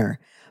out sooner.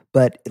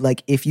 But,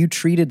 like, if you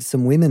treated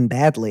some women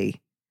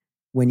badly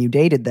when you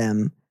dated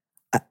them,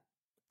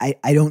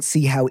 I don't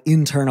see how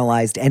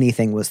internalized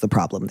anything was the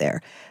problem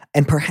there.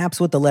 And perhaps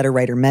what the letter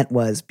writer meant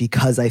was,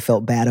 because I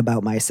felt bad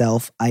about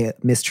myself, I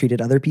mistreated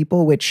other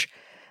people, which,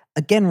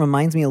 again,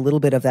 reminds me a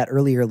little bit of that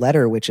earlier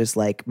letter, which is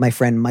like, my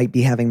friend might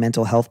be having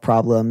mental health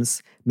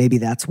problems. Maybe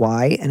that's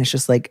why. And it's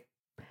just like,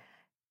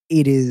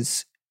 it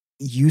is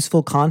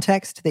useful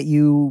context that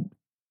you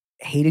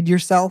hated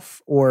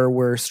yourself or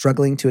were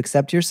struggling to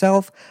accept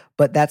yourself,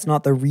 but that's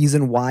not the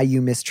reason why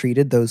you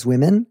mistreated those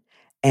women.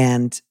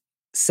 And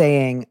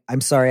saying, I'm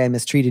sorry I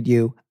mistreated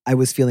you, I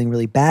was feeling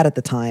really bad at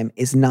the time,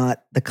 is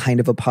not the kind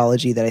of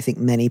apology that I think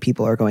many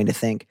people are going to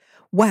think,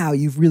 wow,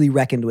 you've really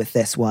reckoned with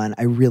this one.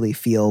 I really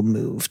feel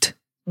moved.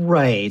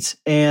 Right.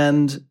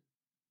 And,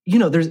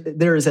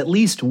 there is at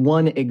least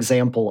one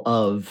example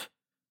of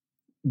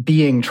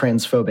being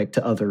transphobic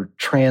to other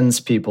trans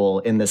people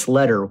in this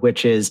letter,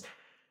 which is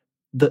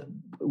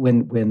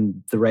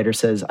when the writer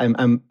says,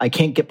 I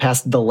can't get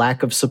past the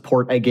lack of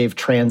support I gave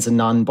trans and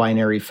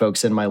non-binary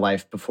folks in my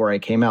life before I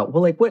came out.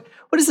 Well, like, what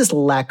does this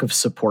lack of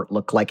support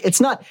look like?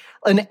 It's not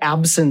an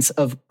absence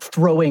of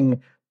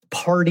throwing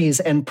parties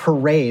and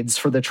parades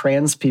for the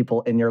trans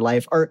people in your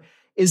life.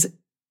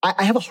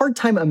 I have a hard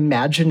time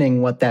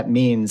imagining what that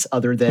means,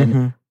 other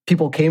than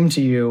people came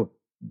to you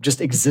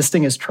just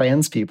existing as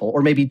trans people,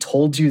 or maybe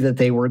told you that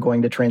they were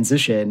going to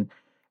transition,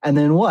 and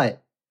then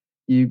what?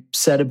 You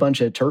said a bunch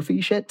of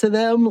turfy shit to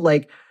them?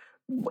 Like,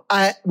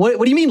 what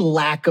do you mean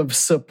lack of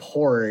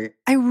support?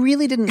 I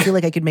really didn't feel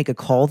like I could make a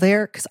call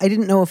there, because I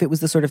didn't know if it was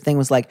the sort of thing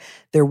was like,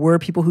 there were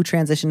people who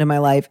transitioned in my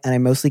life and I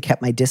mostly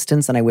kept my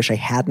distance and I wish I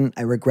hadn't.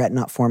 I regret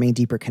not forming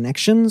deeper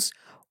connections,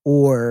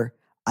 or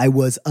I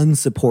was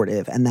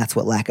unsupportive and that's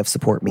what lack of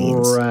support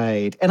means.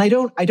 Right. And I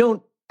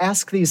don't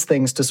ask these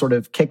things to sort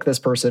of kick this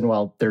person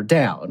while they're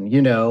down,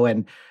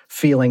 and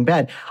feeling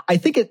bad. I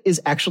think it is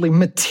actually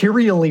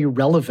materially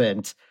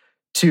relevant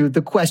to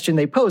the question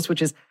they pose,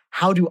 which is,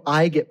 how do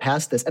I get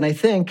past this? And I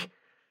think,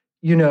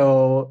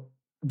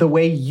 the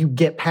way you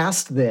get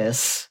past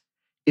this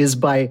is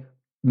by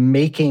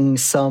making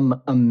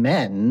some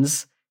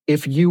amends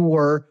if you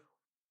were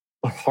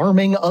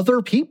harming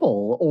other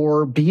people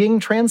or being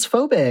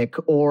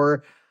transphobic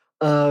or,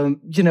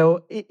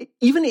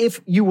 even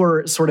if you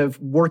were sort of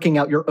working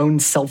out your own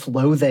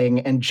self-loathing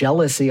and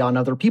jealousy on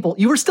other people,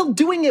 you were still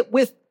doing it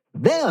with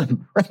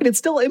them, right? It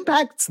still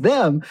impacts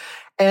them.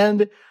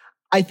 And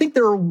I think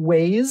there are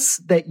ways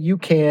that you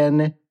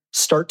can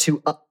start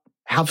to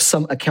have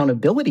some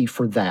accountability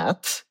for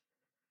that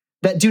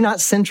do not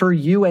center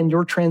you and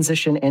your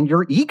transition and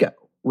your ego,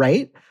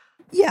 right?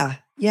 Yeah.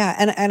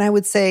 And I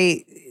would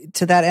say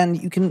to that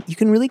end, you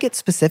can really get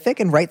specific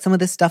and write some of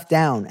this stuff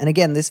down. And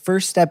again, this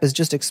first step is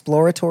just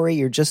exploratory.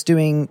 You're just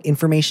doing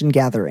information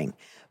gathering.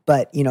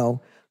 But,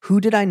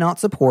 who did I not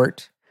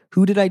support?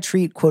 Who did I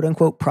treat, quote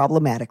unquote,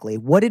 problematically?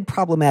 What did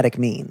problematic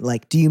mean?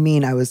 Like, do you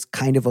mean I was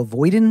kind of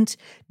avoidant?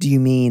 Do you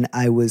mean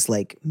I was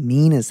like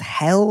mean as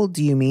hell?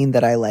 Do you mean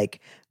that I like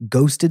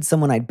ghosted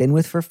someone I'd been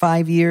with for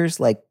 5 years?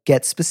 Like,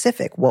 get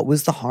specific. What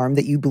was the harm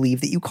that you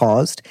believe that you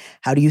caused?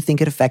 How do you think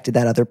it affected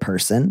that other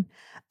person?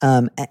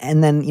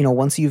 And then,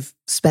 once you've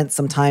spent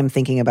some time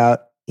thinking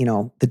about,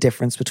 the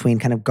difference between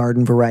kind of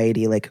garden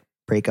variety, like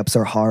breakups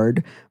are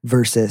hard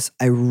versus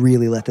I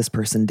really let this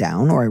person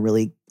down or I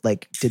really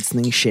like did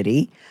something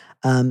shitty,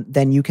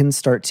 then you can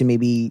start to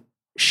maybe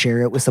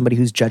share it with somebody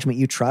whose judgment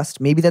you trust.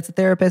 Maybe that's a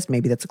therapist,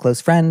 maybe that's a close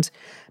friend,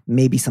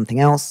 maybe something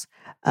else.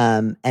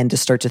 And to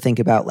start to think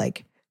about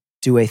like,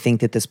 do I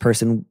think that this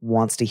person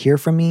wants to hear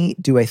from me?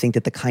 Do I think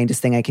that the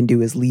kindest thing I can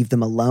do is leave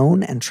them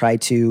alone and try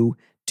to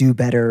do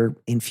better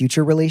in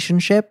future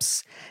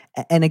relationships?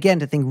 And again,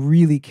 to think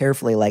really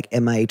carefully, like,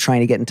 am I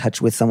trying to get in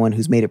touch with someone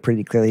who's made it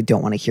pretty clear they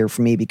don't want to hear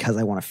from me because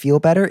I want to feel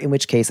better? In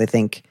which case, I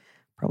think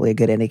probably a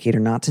good indicator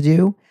not to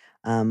do.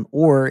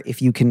 Or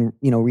if you can,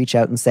 reach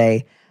out and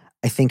say,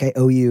 I think I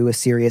owe you a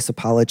serious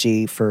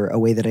apology for a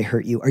way that I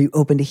hurt you. Are you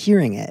open to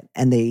hearing it?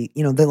 And they,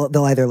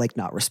 they'll either like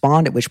not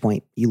respond, at which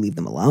point you leave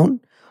them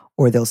alone,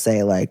 or they'll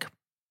say like,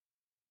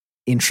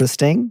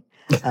 interesting.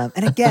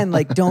 And again,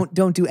 like don't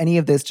do any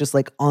of this just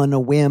like on a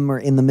whim or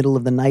in the middle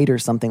of the night or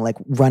something. Like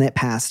run it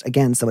past,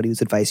 again, somebody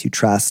whose advice you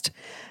trust.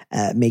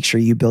 Make sure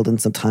you build in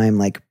some time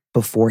like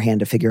beforehand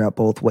to figure out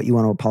both what you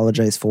want to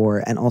apologize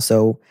for and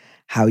also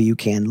how you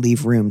can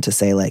leave room to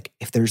say like,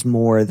 if there's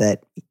more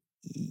that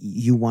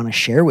you want to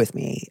share with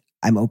me,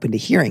 I'm open to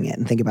hearing it,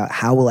 and think about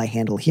how will I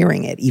handle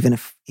hearing it, even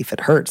if it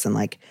hurts. And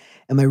like,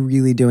 am I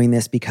really doing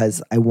this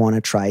because I want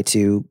to try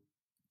to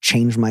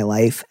change my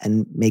life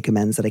and make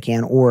amends that I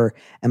can? Or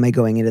am I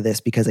going into this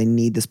because I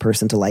need this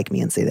person to like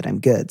me and say that I'm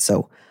good?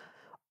 So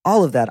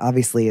all of that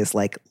obviously is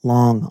like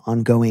long,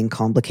 ongoing,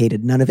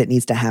 complicated. None of it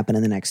needs to happen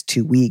in the next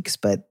 2 weeks,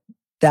 but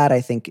that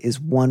I think is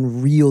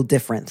one real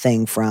different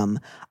thing from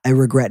I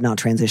regret not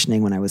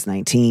transitioning when I was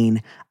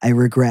 19. I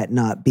regret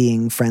not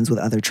being friends with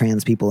other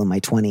trans people in my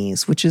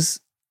 20s, which is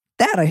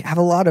that I have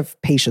a lot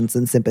of patience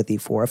and sympathy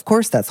for. Of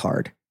course, that's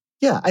hard.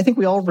 Yeah, I think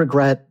we all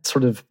regret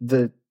sort of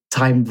the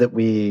time that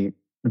we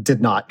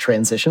did not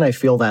transition. I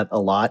feel that a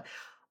lot.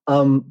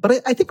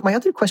 But I think my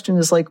other question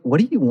is like, what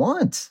do you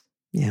want?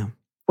 Yeah.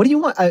 What do you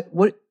want?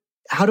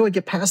 How do I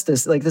get past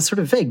this? Like, this sort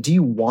of vague. Do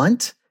you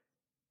want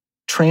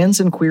trans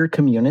and queer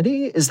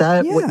community? Is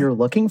that what you're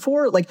looking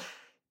for? Like,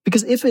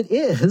 because if it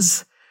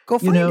is, go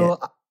find it.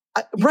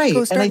 Right.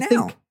 And I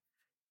think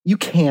you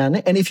can.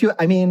 And if you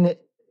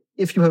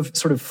have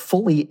sort of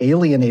fully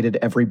alienated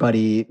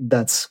everybody,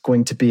 that's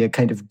going to be a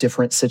kind of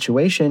different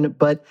situation.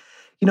 But,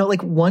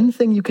 like one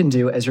thing you can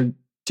do as you're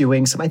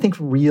doing some, I think,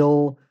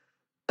 real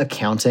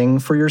accounting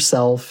for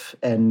yourself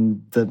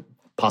and the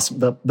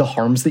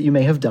harms that you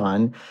may have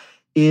done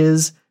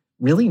is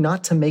really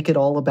not to make it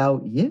all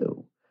about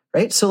you,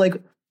 right? So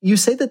like you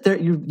say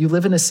that you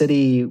live in a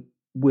city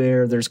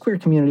where there's queer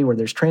community, where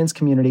there's trans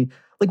community.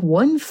 Like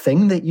one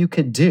thing that you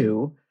could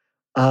do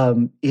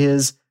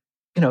is,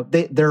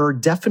 there are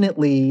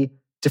definitely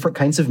different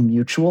kinds of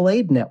mutual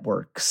aid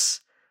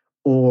networks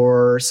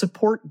or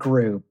support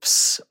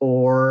groups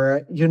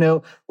or,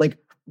 like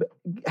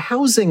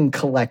housing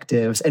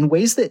collectives and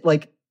ways that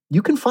like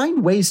you can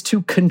find ways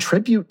to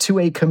contribute to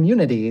a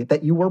community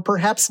that you were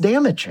perhaps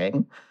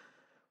damaging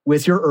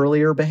with your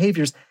earlier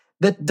behaviors.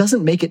 That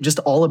doesn't make it just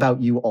all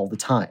about you all the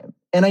time.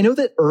 And I know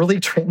that early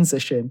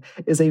transition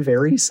is a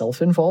very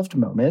self-involved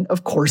moment.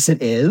 Of course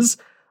it is.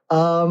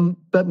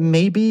 But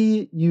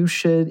maybe you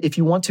should, if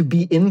you want to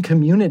be in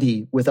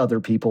community with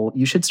other people,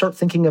 you should start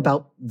thinking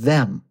about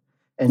them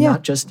and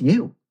not just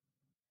you.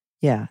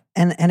 Yeah.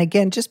 And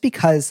again, just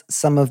because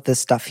some of the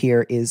stuff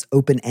here is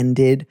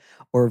open-ended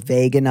or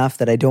vague enough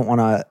that I don't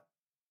want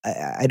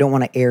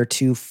to err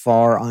too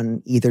far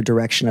on either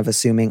direction of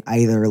assuming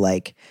either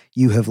like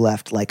you have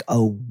left like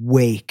a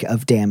wake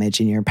of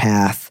damage in your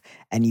path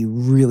and you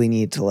really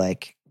need to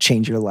like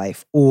change your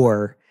life,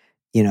 or,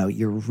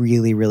 you're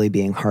really, really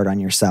being hard on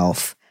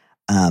yourself.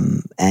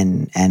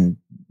 And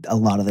a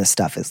lot of this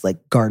stuff is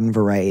like garden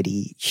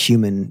variety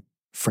human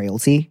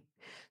frailty.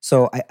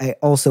 So I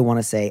also want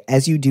to say,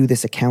 as you do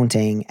this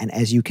accounting and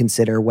as you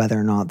consider whether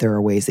or not there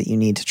are ways that you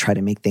need to try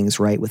to make things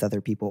right with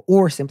other people,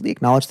 or simply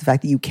acknowledge the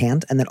fact that you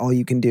can't and that all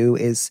you can do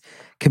is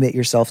commit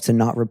yourself to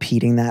not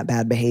repeating that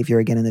bad behavior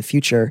again in the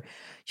future,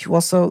 you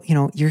also,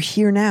 you're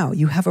here now.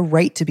 You have a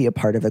right to be a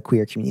part of a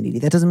queer community.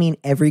 That doesn't mean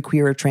every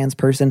queer or trans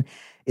person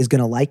is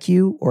going to like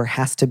you or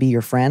has to be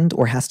your friend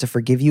or has to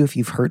forgive you if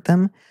you've hurt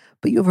them,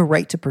 but you have a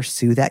right to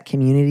pursue that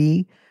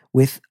community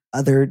with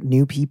other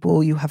new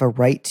people. You have a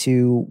right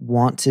to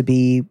want to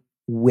be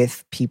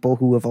with people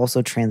who have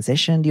also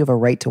transitioned. You have a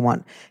right to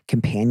want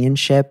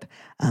companionship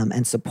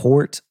and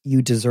support.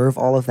 You deserve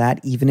all of that,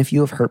 even if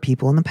you have hurt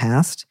people in the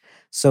past.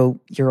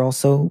 So you're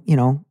also,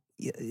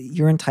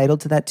 you're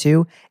entitled to that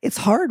too. It's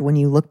hard when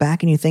you look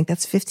back and you think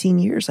that's 15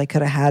 years. I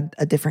could have had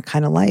a different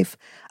kind of life.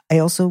 I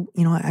also,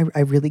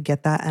 I really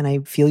get that and I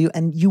feel you,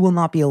 and you will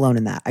not be alone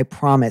in that. I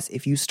promise.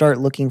 If you start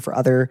looking for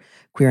other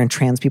queer and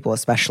trans people,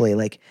 especially,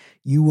 like,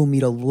 you will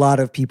meet a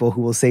lot of people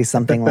who will say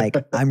something like,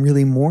 I'm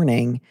really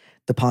mourning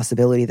the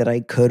possibility that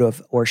I could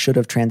have or should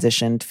have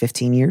transitioned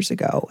 15 years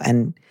ago.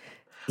 And,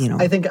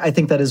 I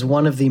think that is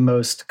one of the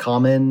most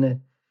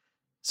common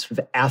sort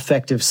of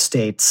affective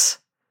states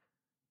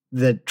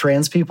that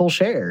trans people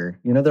share.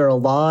 There are a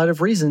lot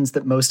of reasons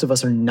that most of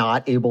us are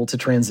not able to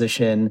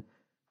transition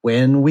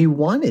when we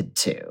wanted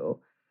to.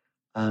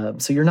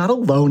 So you're not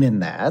alone in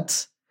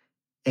that.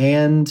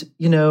 And,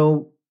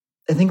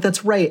 I think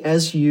that's right.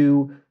 As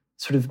you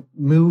sort of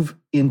move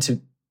into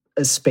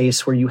a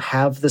space where you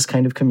have this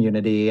kind of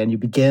community and you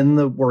begin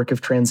the work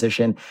of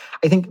transition,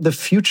 I think the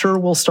future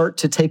will start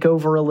to take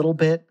over a little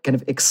bit, kind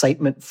of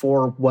excitement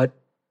for what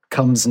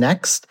comes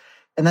next.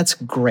 And that's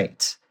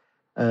great.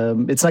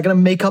 It's not going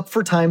to make up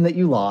for time that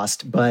you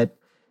lost, but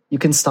you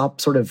can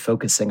stop sort of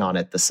focusing on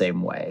it the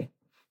same way.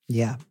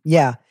 Yeah.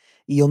 Yeah.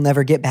 You'll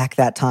never get back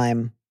that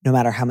time, no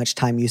matter how much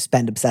time you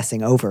spend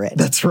obsessing over it.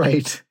 That's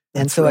right.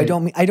 And so right.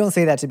 I don't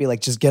say that to be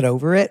like, just get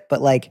over it, but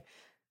like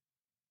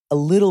a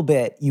little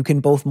bit, you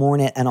can both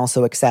mourn it and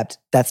also accept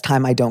that's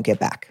time I don't get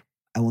back.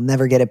 I will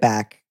never get it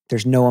back.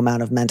 There's no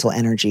amount of mental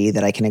energy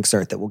that I can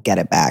exert that will get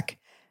it back.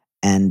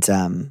 And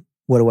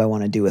what do I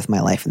want to do with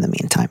my life in the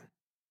meantime?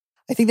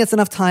 I think that's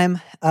enough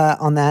time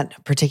on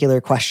that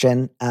particular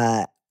question.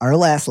 Our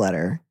last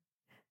letter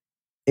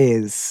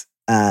is...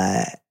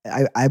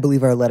 I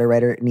believe our letter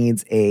writer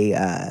needs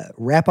a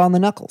rap on the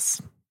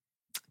knuckles.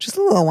 Just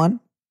a little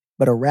one,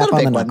 but a rap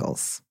on the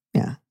knuckles.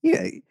 Yeah.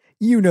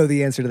 You know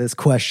the answer to this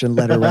question,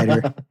 letter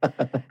writer.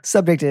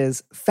 Subject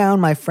is,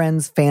 found my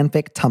friend's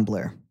fanfic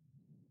Tumblr.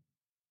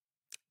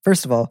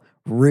 First of all,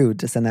 rude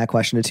to send that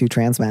question to two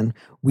trans men.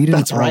 We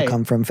didn't all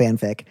come from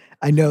fanfic.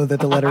 I know that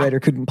the letter writer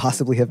couldn't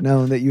possibly have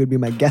known that you would be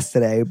my guest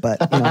today,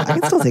 but I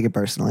can still take it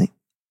personally.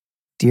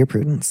 Dear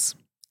Prudence,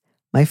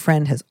 my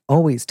friend has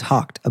always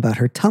talked about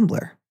her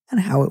Tumblr and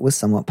how it was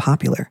somewhat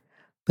popular,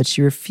 but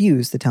she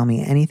refused to tell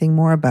me anything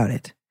more about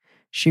it.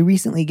 She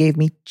recently gave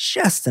me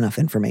just enough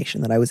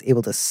information that I was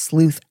able to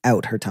sleuth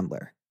out her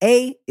Tumblr.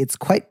 A, it's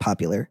quite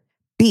popular.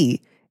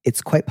 B,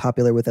 it's quite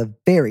popular with a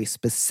very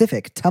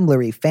specific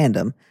Tumblr-y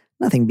fandom,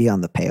 nothing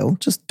beyond the pale,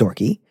 just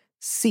dorky.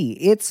 C,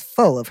 it's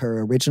full of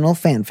her original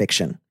fan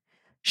fiction.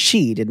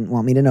 She didn't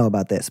want me to know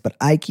about this, but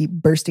I keep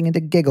bursting into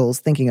giggles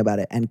thinking about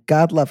it, and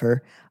God love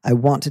her, I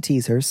want to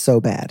tease her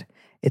so bad.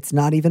 It's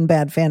not even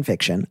bad fan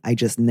fiction, I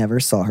just never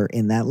saw her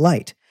in that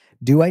light.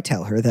 Do I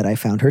tell her that I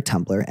found her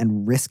Tumblr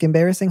and risk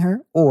embarrassing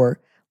her?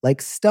 Or,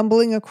 like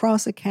stumbling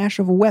across a cache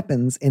of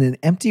weapons in an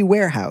empty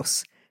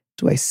warehouse,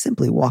 do I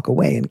simply walk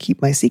away and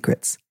keep my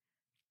secrets?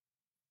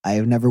 I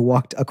have never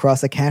walked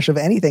across a cache of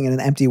anything in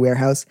an empty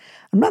warehouse.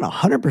 I'm not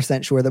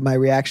 100% sure that my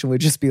reaction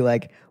would just be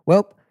like,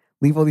 well,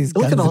 leave all these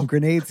guns and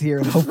grenades here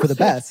and hope for the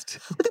best.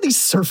 Look at these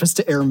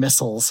surface-to-air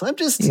missiles. I'm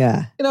just,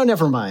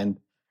 never mind.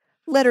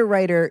 Letter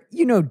writer,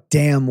 you know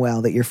damn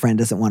well that your friend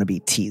doesn't want to be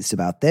teased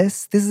about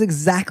this. This is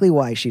exactly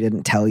why she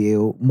didn't tell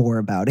you more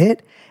about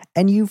it.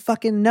 And you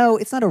fucking know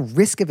it's not a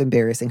risk of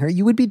embarrassing her.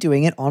 You would be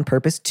doing it on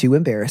purpose to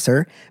embarrass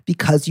her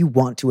because you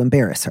want to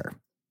embarrass her.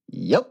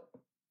 Yep.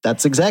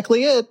 That's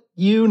exactly it.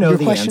 You know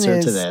the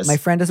answer to this. My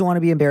friend doesn't want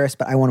to be embarrassed,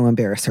 but I want to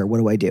embarrass her.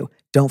 What do?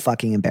 Don't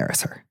fucking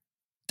embarrass her.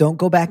 Don't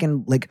go back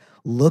and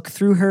look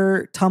through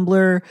her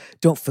Tumblr.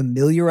 Don't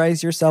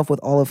familiarize yourself with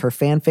all of her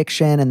fan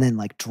fiction and then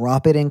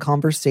drop it in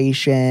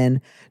conversation.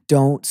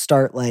 Don't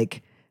start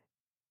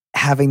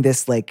having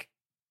this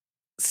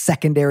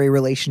secondary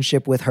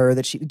relationship with her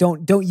that she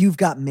don't you've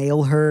got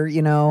mail her,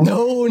 No.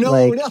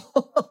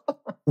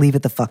 Leave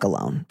it the fuck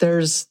alone.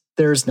 There's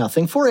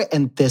nothing for it.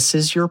 And this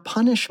is your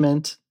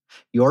punishment.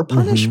 Your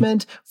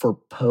punishment for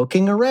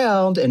poking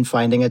around and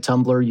finding a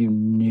Tumblr you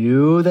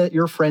knew that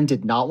your friend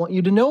did not want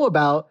you to know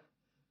about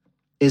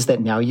is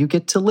that now you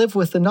get to live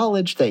with the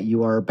knowledge that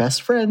you are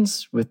best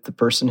friends with the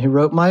person who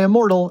wrote My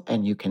Immortal,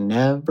 and you can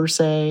never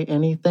say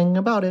anything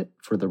about it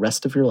for the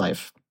rest of your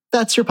life.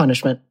 That's your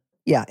punishment.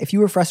 Yeah, if you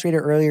were frustrated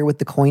earlier with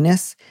the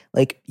coyness,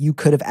 you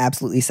could have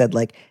absolutely said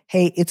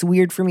hey, it's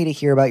weird for me to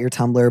hear about your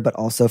Tumblr, but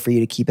also for you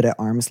to keep it at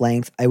arm's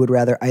length. I would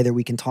rather either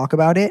we can talk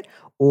about it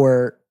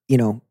or,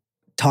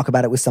 talk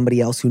about it with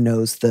somebody else who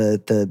knows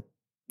the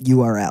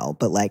URL,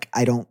 but like,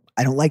 I don't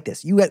like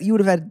this. You would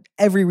have had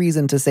every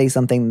reason to say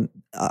something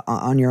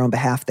on your own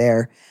behalf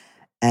there,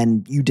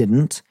 and you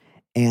didn't.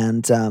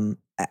 And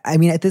I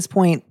mean, at this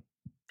point,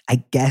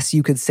 I guess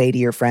you could say to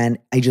your friend,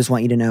 I just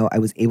want you to know I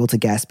was able to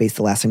guess based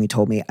the last time you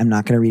told me. I'm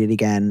not going to read it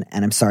again,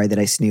 and I'm sorry that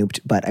I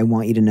snooped, but I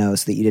want you to know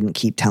so that you didn't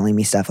keep telling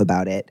me stuff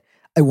about it.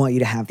 I want you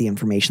to have the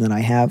information that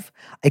I have.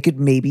 I could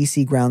maybe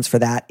see grounds for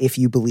that if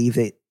you believe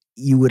that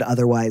you would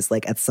otherwise,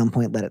 like, at some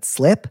point let it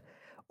slip,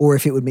 or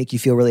if it would make you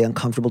feel really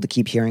uncomfortable to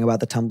keep hearing about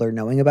the Tumblr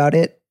knowing about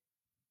it.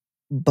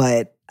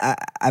 But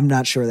I'm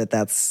not sure that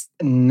that's...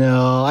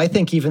 No, I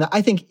think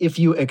if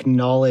you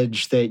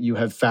acknowledge that you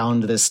have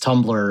found this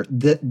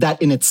Tumblr,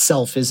 that in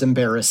itself is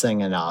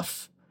embarrassing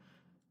enough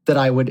that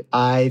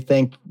I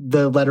think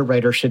the letter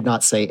writer should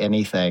not say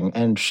anything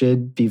and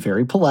should be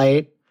very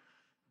polite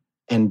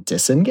and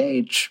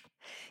disengage.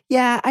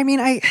 Yeah, I mean,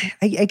 I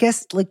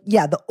guess, like,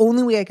 yeah, the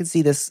only way I could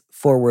see this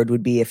forward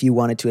would be if you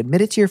wanted to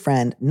admit it to your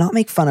friend, not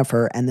make fun of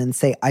her, and then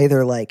say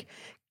either, like,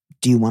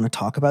 do you want to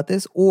talk about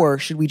this? Or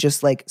should we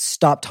just, like,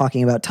 stop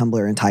talking about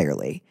Tumblr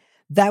entirely?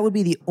 That would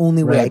be the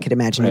only way I could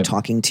imagine you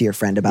talking to your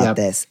friend about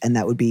this. And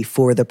that would be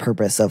for the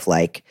purpose of,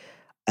 like,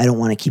 I don't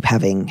want to keep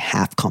having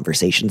half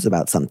conversations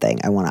about something.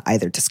 I want to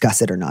either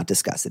discuss it or not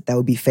discuss it. That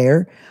would be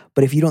fair.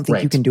 But if you don't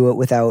think you can do it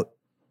without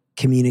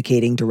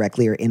communicating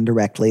directly or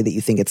indirectly that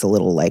you think it's a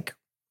little, like,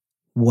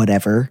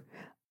 whatever,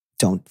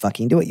 don't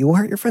fucking do it. You will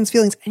hurt your friend's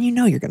feelings, and you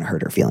know you're going to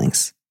hurt her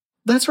feelings.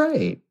 That's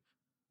right.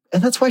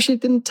 And that's why she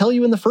didn't tell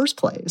you in the first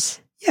place.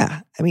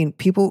 Yeah. I mean,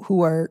 people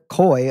who are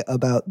coy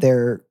about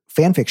their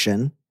fan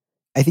fiction,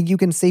 I think you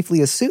can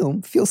safely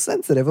assume, feel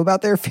sensitive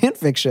about their fan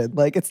fiction.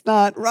 Like, it's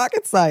not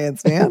rocket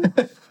science, man.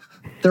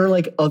 There are,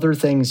 like, other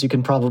things you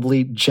can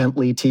probably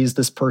gently tease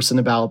this person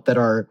about that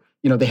are,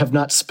 you know, they have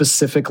not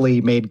specifically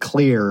made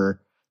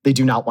clear they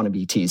do not want to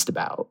be teased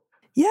about.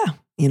 Yeah.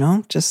 You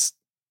know, just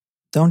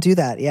don't do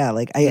that. Yeah.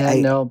 Like,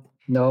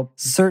 No.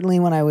 Certainly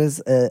when I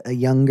was a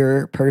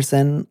younger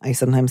person, I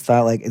sometimes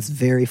thought, like, it's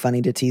very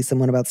funny to tease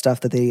someone about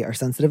stuff that they are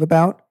sensitive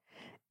about.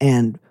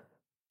 And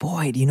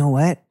boy, do you know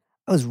what?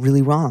 I was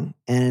really wrong.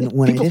 And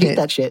when people I did hate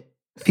that shit.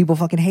 People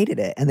fucking hated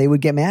it. And they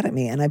would get mad at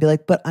me. And I'd be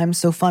like, but I'm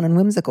so fun and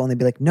whimsical. And they'd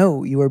be like,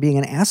 no, you are being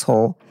an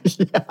asshole.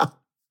 Yeah.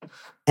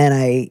 And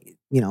I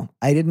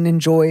didn't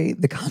enjoy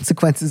the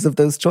consequences of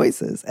those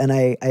choices. And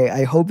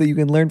I hope that you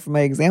can learn from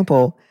my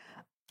example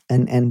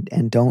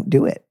and don't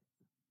do it.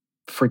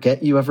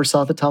 Forget you ever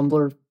saw the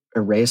Tumblr.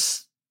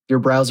 Erase your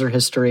browser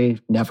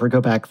history. Never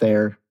go back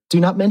there. Do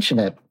not mention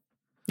it.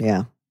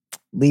 Yeah.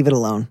 Leave it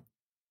alone.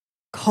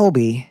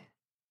 Colby,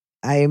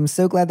 I am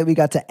so glad that we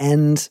got to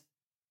end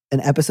an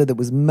episode that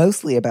was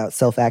mostly about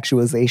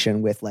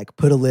self-actualization with, like,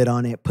 put a lid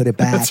on it, put it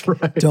back. That's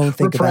right. Don't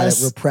think about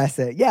it, repress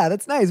it. Yeah,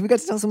 that's nice. We got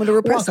to tell someone to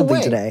repress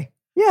something today.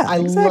 Yeah, I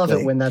love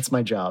it when that's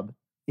my job.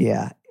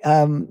 Yeah.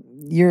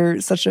 You're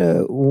such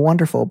a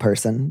wonderful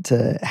person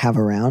to have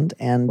around.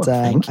 And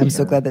I'm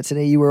so glad that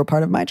today you were a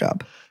part of my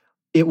job.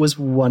 It was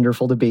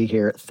wonderful to be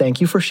here. Thank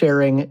you for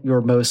sharing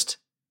your most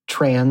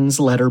trans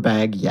letter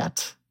bag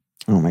yet.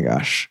 Oh my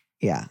gosh.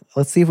 Yeah.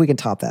 Let's see if we can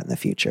top that in the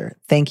future.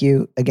 Thank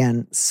you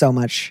again so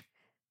much.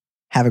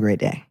 Have a great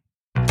day.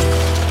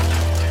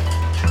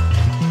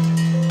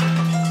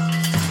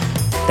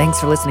 Thanks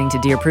for listening to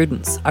Dear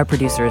Prudence. Our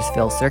producer is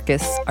Phil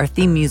Circus. Our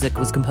theme music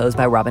was composed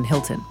by Robin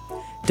Hilton.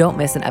 Don't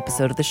miss an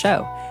episode of the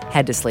show.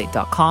 Head to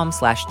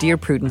slate.com/Dear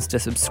Prudence to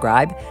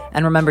subscribe.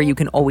 And remember, you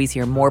can always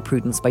hear more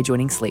Prudence by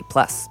joining Slate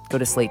Plus. Go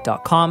to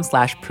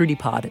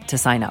slate.com/PrudyPod to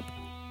sign up.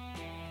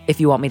 If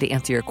you want me to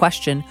answer your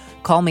question,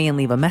 call me and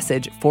leave a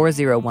message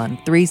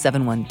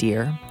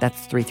 401-371-DEAR.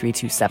 That's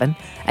 3327.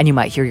 And you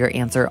might hear your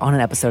answer on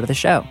an episode of the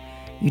show.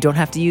 You don't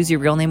have to use your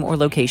real name or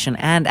location.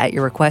 And at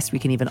your request, we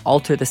can even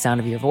alter the sound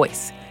of your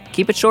voice.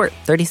 Keep it short,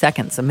 30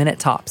 seconds, a minute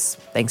tops.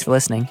 Thanks for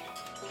listening.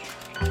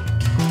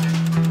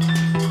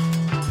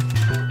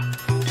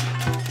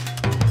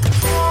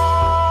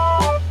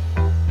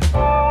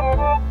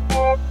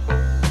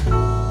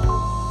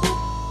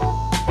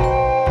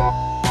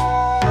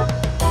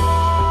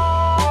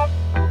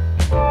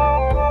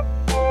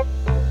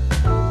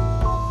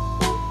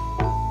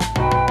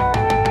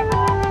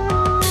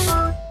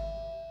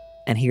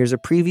 And here's a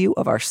preview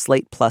of our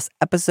Slate Plus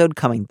episode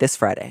coming this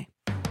Friday.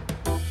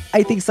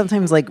 I think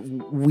sometimes, like,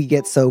 we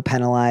get so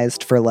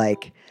penalized for,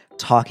 like,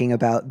 talking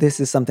about this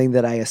is something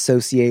that I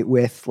associate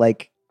with,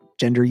 like,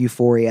 gender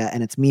euphoria,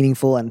 and it's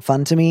meaningful and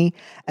fun to me.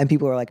 And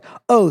people are like,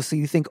 oh, so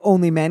you think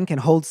only men can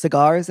hold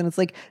cigars? And it's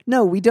like,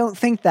 no, we don't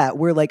think that.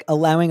 We're, like,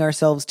 allowing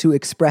ourselves to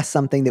express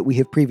something that we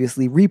have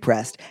previously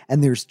repressed.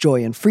 And there's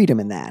joy and freedom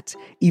in that.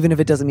 Even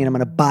if it doesn't mean I'm going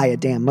to buy a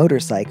damn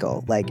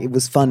motorcycle. Like, it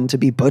was fun to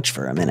be butch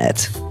for a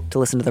minute. To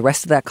listen to the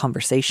rest of that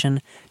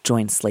conversation,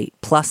 join Slate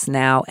Plus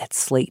now at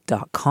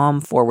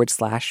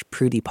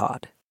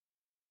slate.com/PrudyPod.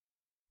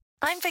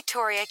 I'm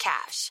Victoria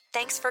Cash.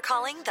 Thanks for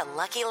calling the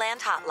Lucky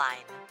Land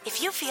Hotline.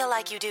 If you feel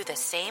like you do the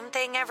same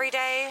thing every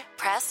day,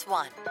 press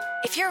 1.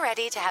 If you're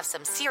ready to have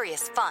some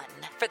serious fun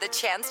for the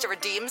chance to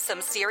redeem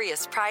some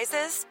serious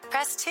prizes,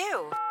 press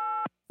 2.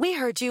 We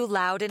heard you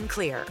loud and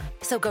clear.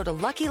 So go to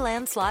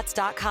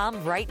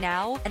LuckyLandSlots.com right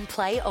now and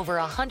play over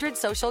 100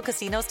 social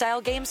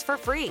casino-style games for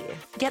free.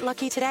 Get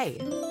lucky today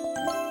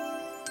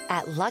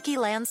at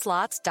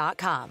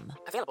LuckyLandSlots.com.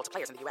 Available to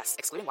players in the U.S.,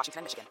 excluding Washington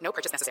and Michigan. No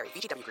purchase necessary.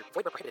 VGW Group.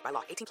 Void where prohibited by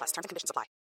law. 18+. Terms and conditions apply.